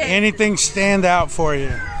 I did. Anything stand out for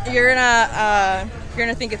you? You're gonna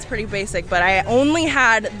think it's pretty basic, but I only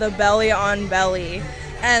had the belly on belly,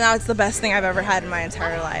 and that's the best thing I've ever had in my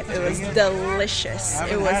entire life. It was delicious.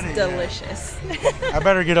 It was delicious. I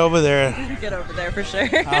better get over there. Get over there for sure.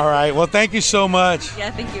 All right. Well, thank you so much.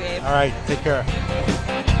 Yeah, thank you, Abe. All right. Take care.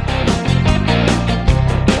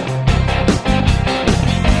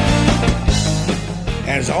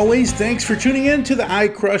 As always, thanks for tuning in to the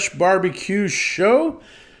iCrush Barbecue Show.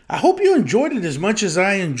 I hope you enjoyed it as much as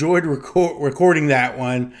I enjoyed recording that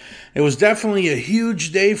one. It was definitely a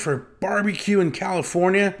huge day for barbecue in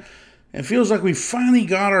California. It feels like we finally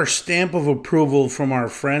got our stamp of approval from our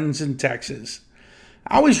friends in Texas.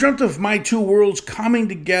 I always dreamt of my two worlds coming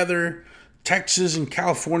together, Texas and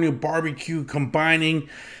California barbecue combining,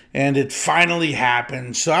 and it finally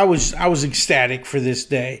happened. So I was ecstatic for this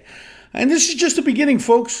day. And this is just the beginning,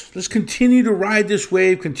 folks. Let's continue to ride this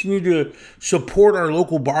wave, continue to support our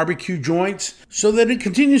local barbecue joints so that it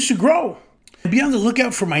continues to grow. And be on the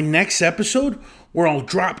lookout for my next episode where I'll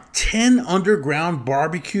drop 10 underground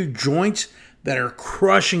barbecue joints that are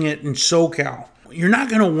crushing it in SoCal. You're not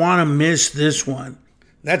going to want to miss this one.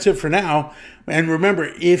 That's it for now. And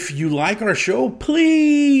remember, if you like our show,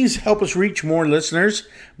 please help us reach more listeners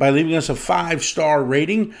by leaving us a 5-star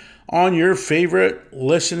rating on your favorite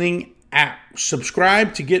listening app.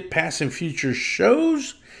 Subscribe to get past and future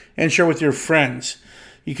shows and share with your friends.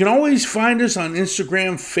 You can always find us on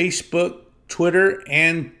Instagram, Facebook, Twitter,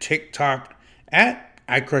 and TikTok at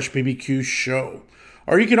iCrushBBQ Show.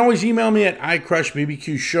 Or you can always email me at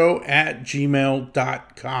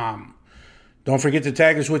iCrushBBQShow@gmail.com. Don't forget to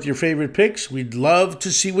tag us with your favorite picks. We'd love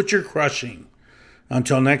to see what you're crushing.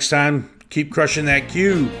 Until next time, keep crushing that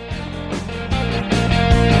Q.